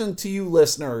question to you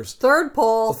listeners. Third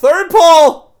poll.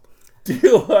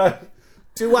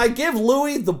 Do I give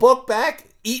Louis the book back,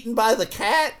 eaten by the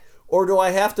cat, or do I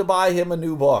have to buy him a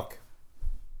new book?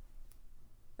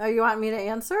 Oh, you want me to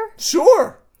answer?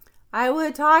 Sure. I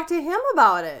would talk to him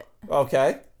about it.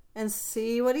 Okay. And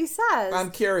see what he says.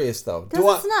 I'm curious, though.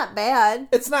 Because it's not bad.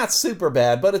 It's not super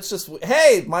bad, but it's just,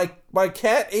 hey, my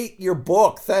cat ate your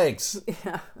book. Thanks.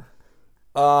 Yeah.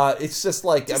 It's just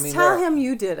like, just tell him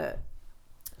you did it.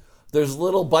 There's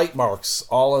little bite marks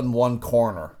all in one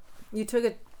corner. You took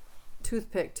a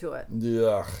toothpick to it.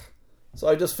 Yeah. So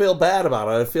I just feel bad about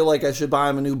it. I feel like I should buy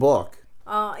him a new book.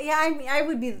 Yeah,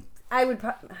 I don't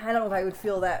know if I would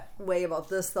feel that way about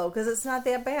this, though, because it's not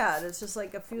that bad. It's just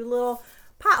like a few little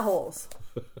potholes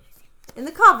in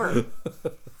the cover.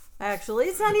 Actually,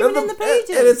 it's not even in the pages.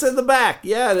 And it's in the back.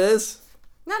 Yeah, it is.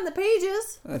 Not in the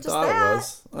pages. I thought it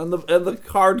was. And the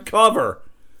card cover.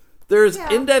 There's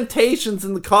indentations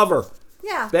in the cover.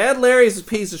 Yeah. Bad Larry's a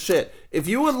piece of shit. If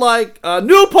you would like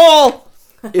new poll,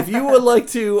 if you would like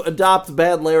to adopt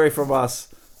Bad Larry from us,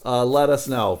 let us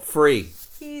know. Free.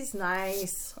 He's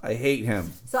nice. I hate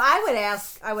him. So I would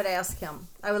ask him.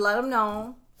 I would let him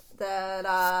know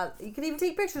that you could even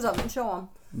take pictures of him and show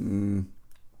him.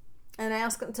 And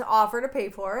ask him to offer to pay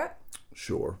for it.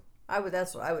 Sure.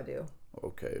 That's what I would do.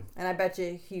 Okay. And I bet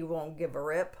you he won't give a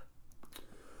rip.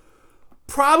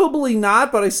 Probably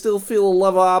not, but I still feel a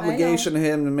love obligation to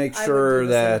him to make sure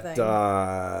that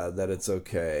that it's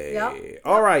okay. Yep.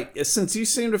 All right. Since you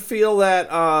seem to feel that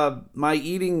my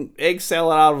eating egg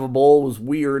salad out of a bowl was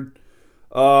weird,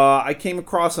 I came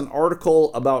across an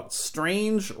article about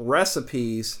strange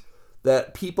recipes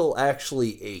that people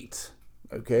actually ate.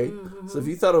 Okay? Mm-hmm. So if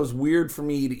you thought it was weird for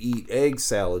me to eat egg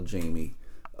salad, Jamie,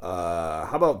 how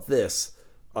about this?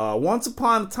 Once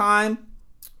upon a time,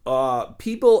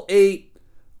 people ate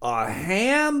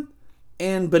ham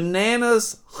and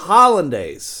bananas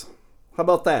hollandaise. How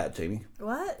about that, Jamie?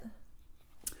 What?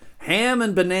 Ham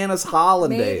and bananas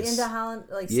hollandaise.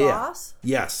 Made into sauce?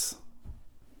 Yes.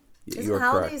 Isn't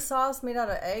hollandaise sauce made out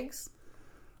of eggs?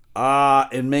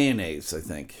 And mayonnaise, I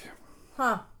think.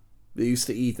 Huh. They used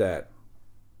to eat that.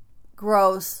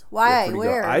 Gross. Why?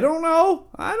 Where? I don't know.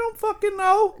 I don't fucking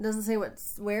know. It doesn't say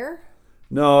where?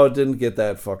 No, it didn't get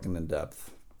that fucking in depth.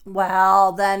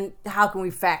 Well, then how can we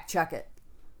fact check it?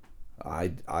 I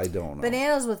don't know.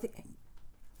 Bananas with...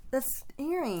 That's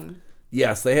herring.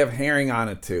 Yes, they have herring on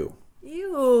it too.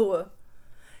 Ew.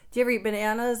 Do you ever eat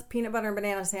peanut butter and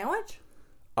banana sandwich?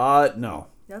 No.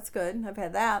 That's good. I've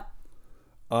had that.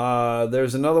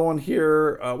 There's another one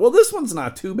here. Well, this one's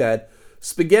not too bad.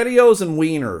 SpaghettiOs and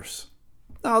wieners.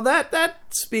 Now, that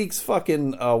speaks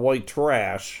fucking white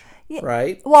trash. Yeah.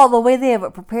 Right? Well, the way they have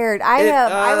it prepared,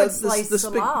 I would slice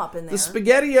them up in there. The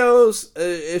SpaghettiOs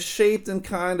is shaped in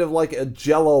kind of like a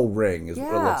Jell-O ring, is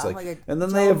what it looks like. And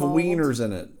then they have wieners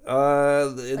in it.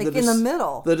 In the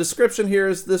middle. The description here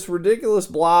is this ridiculous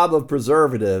blob of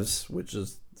preservatives, which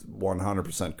is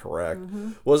 100% correct,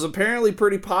 was apparently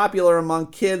pretty popular among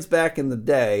kids back in the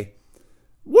day.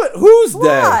 Whose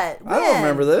day? I don't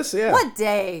remember this. Yeah. What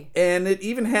day? And it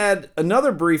even had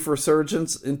another brief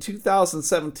resurgence in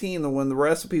 2017 when the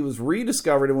recipe was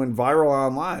rediscovered and went viral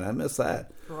online. I missed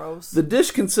that. Gross. The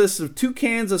dish consists of 2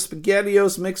 cans of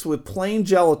SpaghettiOs mixed with plain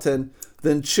gelatin,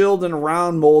 then chilled in a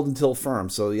round mold until firm.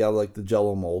 So, yeah, like the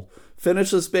Jell-O mold.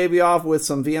 Finish this baby off with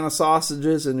some Vienna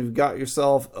sausages, and you've got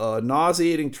yourself a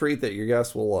nauseating treat that your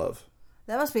guests will love.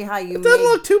 That must be how you It doesn't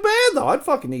look too bad, though. I'd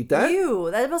fucking eat that.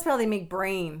 That must be how they make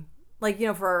brain. Like,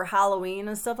 for Halloween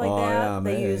and stuff like that. Yeah,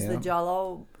 they use the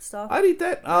Jell-O stuff. I'd eat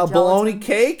that. Bologna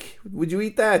cake. Would you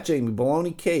eat that, Jamie?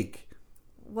 Bologna cake.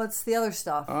 what's the other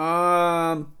stuff?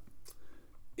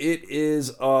 It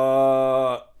is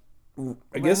I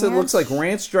guess it looks like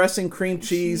ranch dressing, cream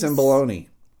cheese, and bologna.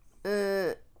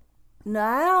 No,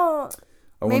 I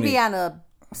don't. Maybe on a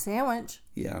sandwich.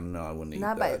 Yeah, no, I wouldn't eat that.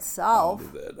 Not by itself. I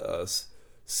wouldn't do that.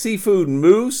 Seafood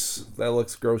mousse. That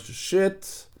looks gross as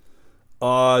shit.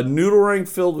 Noodle ring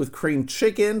filled with cream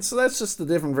chicken. So that's just a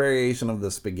different variation of the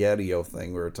SpaghettiO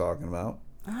thing we were talking about.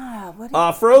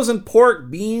 What? Frozen pork,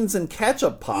 beans, and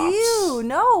ketchup pops. Ew,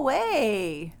 no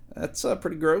way. That's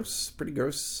pretty gross. Pretty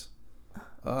gross.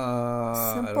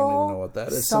 I don't even Simple know what that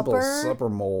is. supper? Simple supper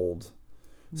mold.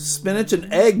 Spinach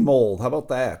and egg mold. How about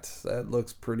that? That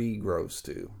looks pretty gross,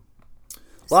 too.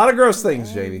 A lot of gross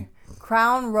things, JV.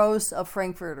 Crown roast of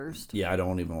Frankfurters. Yeah, I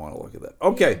don't even want to look at that.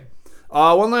 Okay.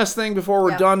 One last thing before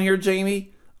we're done here,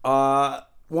 Jamie.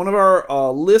 One of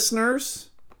our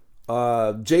listeners,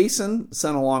 Jason,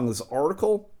 sent along this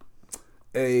article.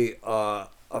 A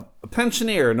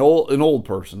pensioner, an old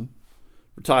person,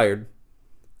 retired,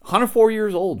 104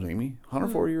 years old, Jamie.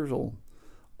 104 years old.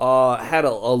 Had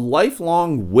a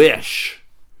lifelong wish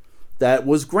that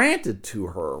was granted to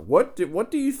her. What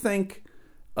do you think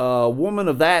a woman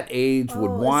of that age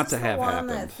would want to have happen?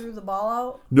 That threw the ball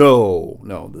out? Nope.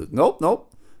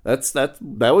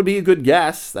 That would be a good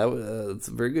guess. That's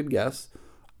a very good guess.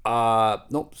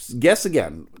 Nope. Guess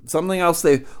again. Something else.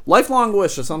 Lifelong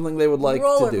wish is something they would like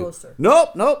to do. Coaster.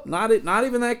 Nope. Not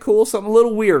even that cool. Something a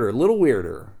little weirder, a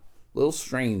little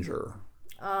stranger.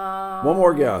 One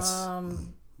more guess.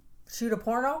 Shoot a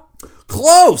porno?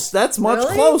 Close. That's much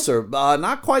Really? closer.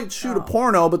 Not quite shoot a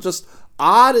porno, but just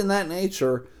odd in that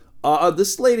nature.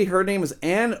 This lady, her name is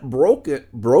Anne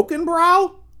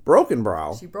Brokenbrow.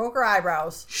 She broke her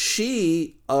eyebrows.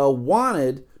 She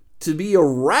wanted to be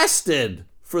arrested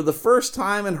for the first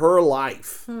time in her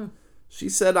life. She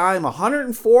said, I'm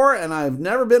 104 and I've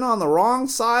never been on the wrong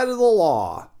side of the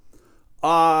law.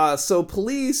 So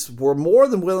police were more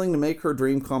than willing to make her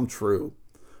dream come true.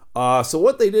 So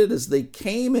what they did is they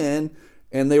came in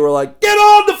and they were like, get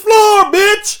on the floor,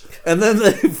 bitch! And then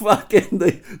they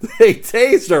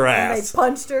tased her ass. And they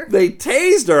punched her? They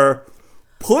tased her,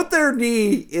 put their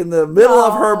knee in the middle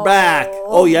of her back.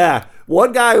 Oh, yeah.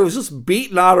 One guy was just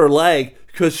beating on her leg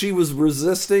because she was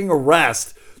resisting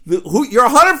arrest. You're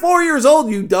 104 years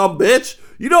old, you dumb bitch.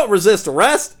 You don't resist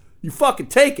arrest. You fucking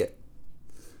take it.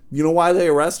 You know why they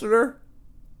arrested her?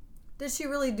 Did she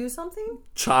really do something?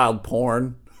 Child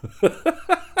porn. Wait,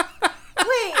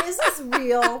 is this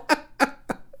real?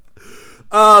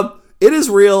 It is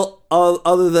real,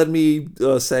 other than me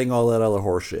saying all that other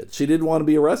horse shit. She didn't want to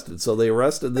be arrested, so they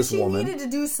arrested this woman. She needed to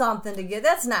do something to get...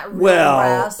 That's not real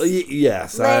arrest.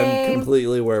 Yes, Lame. I'm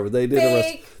completely aware. But they did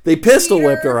Fake. arrest. They pistol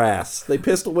whipped her ass. They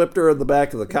pistol whipped her in the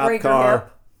back of the cop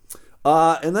car.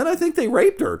 And then I think they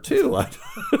raped her, too. Gotta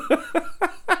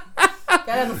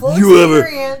have the full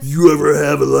experience. You ever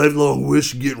have a lifelong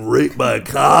wish of getting raped by a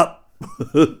cop?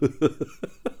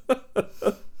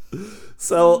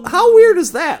 So, how weird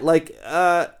is that? Like,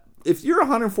 if you're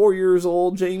 104 years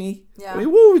old, Jamie, I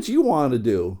mean, what would you want to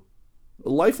do? A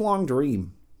lifelong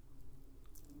dream.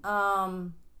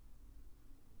 God.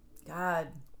 I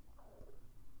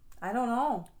don't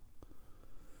know.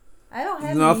 I don't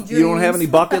have any dreams. You don't have any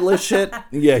bucket list shit?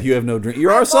 Yeah, you have no dreams. You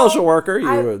are a social worker. You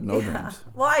have no dreams.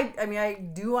 Well, I mean, I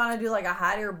do want to do like a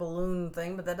hot air balloon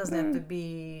thing, but that doesn't have to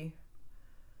be...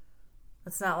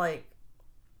 It's not like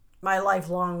my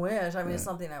lifelong wish. I mean, it's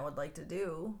something I would like to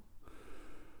do.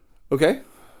 Okay.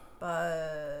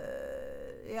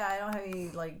 But yeah, I don't have any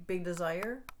like big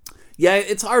desire. Yeah,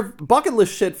 it's hard. Bucket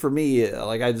list shit for me.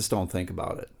 Like, I just don't think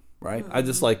about it. Right? I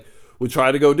just would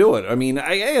try to go do it. I mean,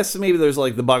 I guess maybe there's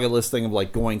like the bucket list thing of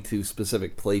like going to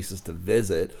specific places to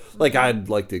visit. Like, I'd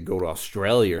like to go to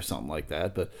Australia or something like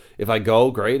that. But if I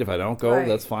go, great. If I don't go,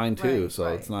 that's fine too.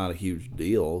 So it's not a huge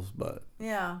deal. But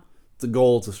yeah, it's a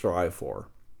goal to strive for.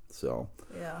 So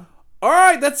yeah. All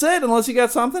right, that's it. Unless you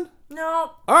got something.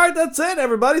 No. All right, that's it,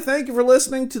 everybody. Thank you for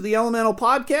listening to the Elemental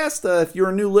Podcast. If you're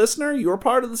a new listener, you're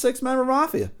part of the 6-member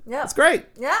mafia. Yeah, it's great.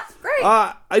 Yeah, great.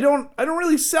 I don't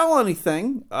really sell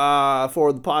anything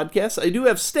for the podcast. I do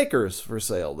have stickers for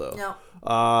sale, though. No.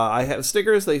 I have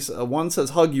stickers. One says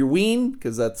 "Hug Your Ween"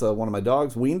 because that's one of my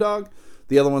dogs, Ween Dog.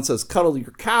 The other one says "Cuddle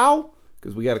Your Cow"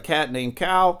 because we got a cat named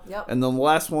Cow. Yep. And then the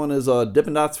last one is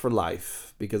Dippin' Dots for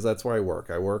Life because that's where I work.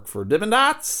 I work for Dippin'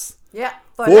 Dots. Yeah.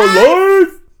 For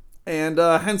life. And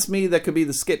hence me, that could be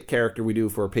the skit character we do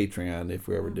for a Patreon if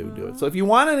we ever do it. So if you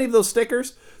want any of those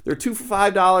stickers, they're 2 for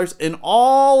 $5, and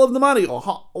all of the money,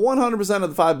 100%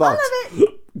 of the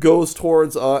 $5 goes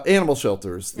towards animal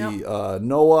shelters. The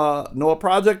NOAA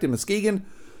Project in Muskegon,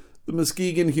 the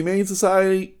Muskegon Humane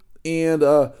Society, and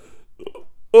oh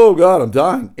god, I'm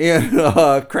dying,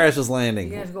 and crash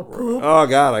landing. You have to go poop. Oh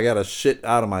god, I got a shit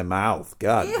out of my mouth.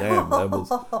 God damn, that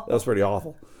was pretty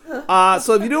awful.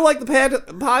 So if you do like the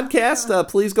podcast,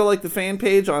 please go like the fan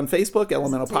page on Facebook,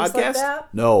 Elemental Podcast. Like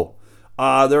that? No.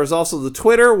 There's also the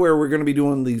Twitter where we're going to be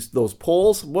doing those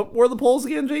polls. What were the polls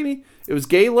again, Jamie? It was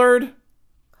Gaylord.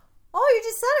 Oh, you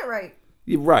just said it right.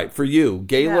 Right, for you.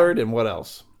 Gaylord and what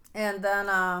else? And then,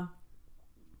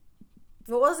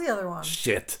 what was the other one?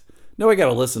 Shit. No, I got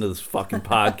to listen to this fucking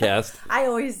podcast. I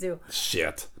always do.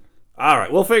 Shit. All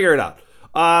right, we'll figure it out.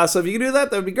 So if you can do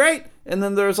that, that would be great. And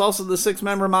then there's also the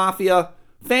 6-Member Mafia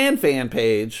fan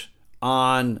page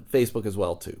on Facebook as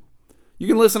well, too. You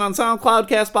can listen on SoundCloud,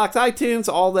 CastBox,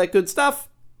 iTunes, all that good stuff.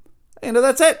 And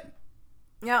that's it.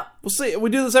 Yep. We'll see. We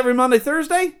do this every Monday,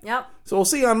 Thursday. Yep. So we'll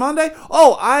see you on Monday.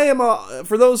 Oh, I am,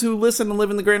 for those who listen and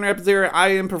live in the Grand Rapids area, I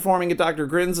am performing at Dr.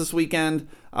 Grin's this weekend.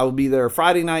 I will be there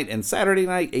Friday night and Saturday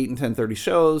night, 8 and 10:30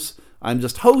 shows. I'm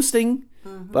just hosting,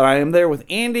 but I am there with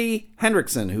Andy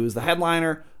Hendrickson, who is the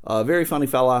headliner. Very funny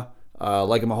fella.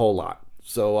 Like him a whole lot.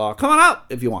 So come on out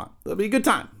if you want. It'll be a good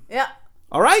time. Yep.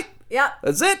 All right? Yep.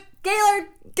 That's it. Gaylord.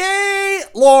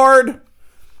 Gaylord.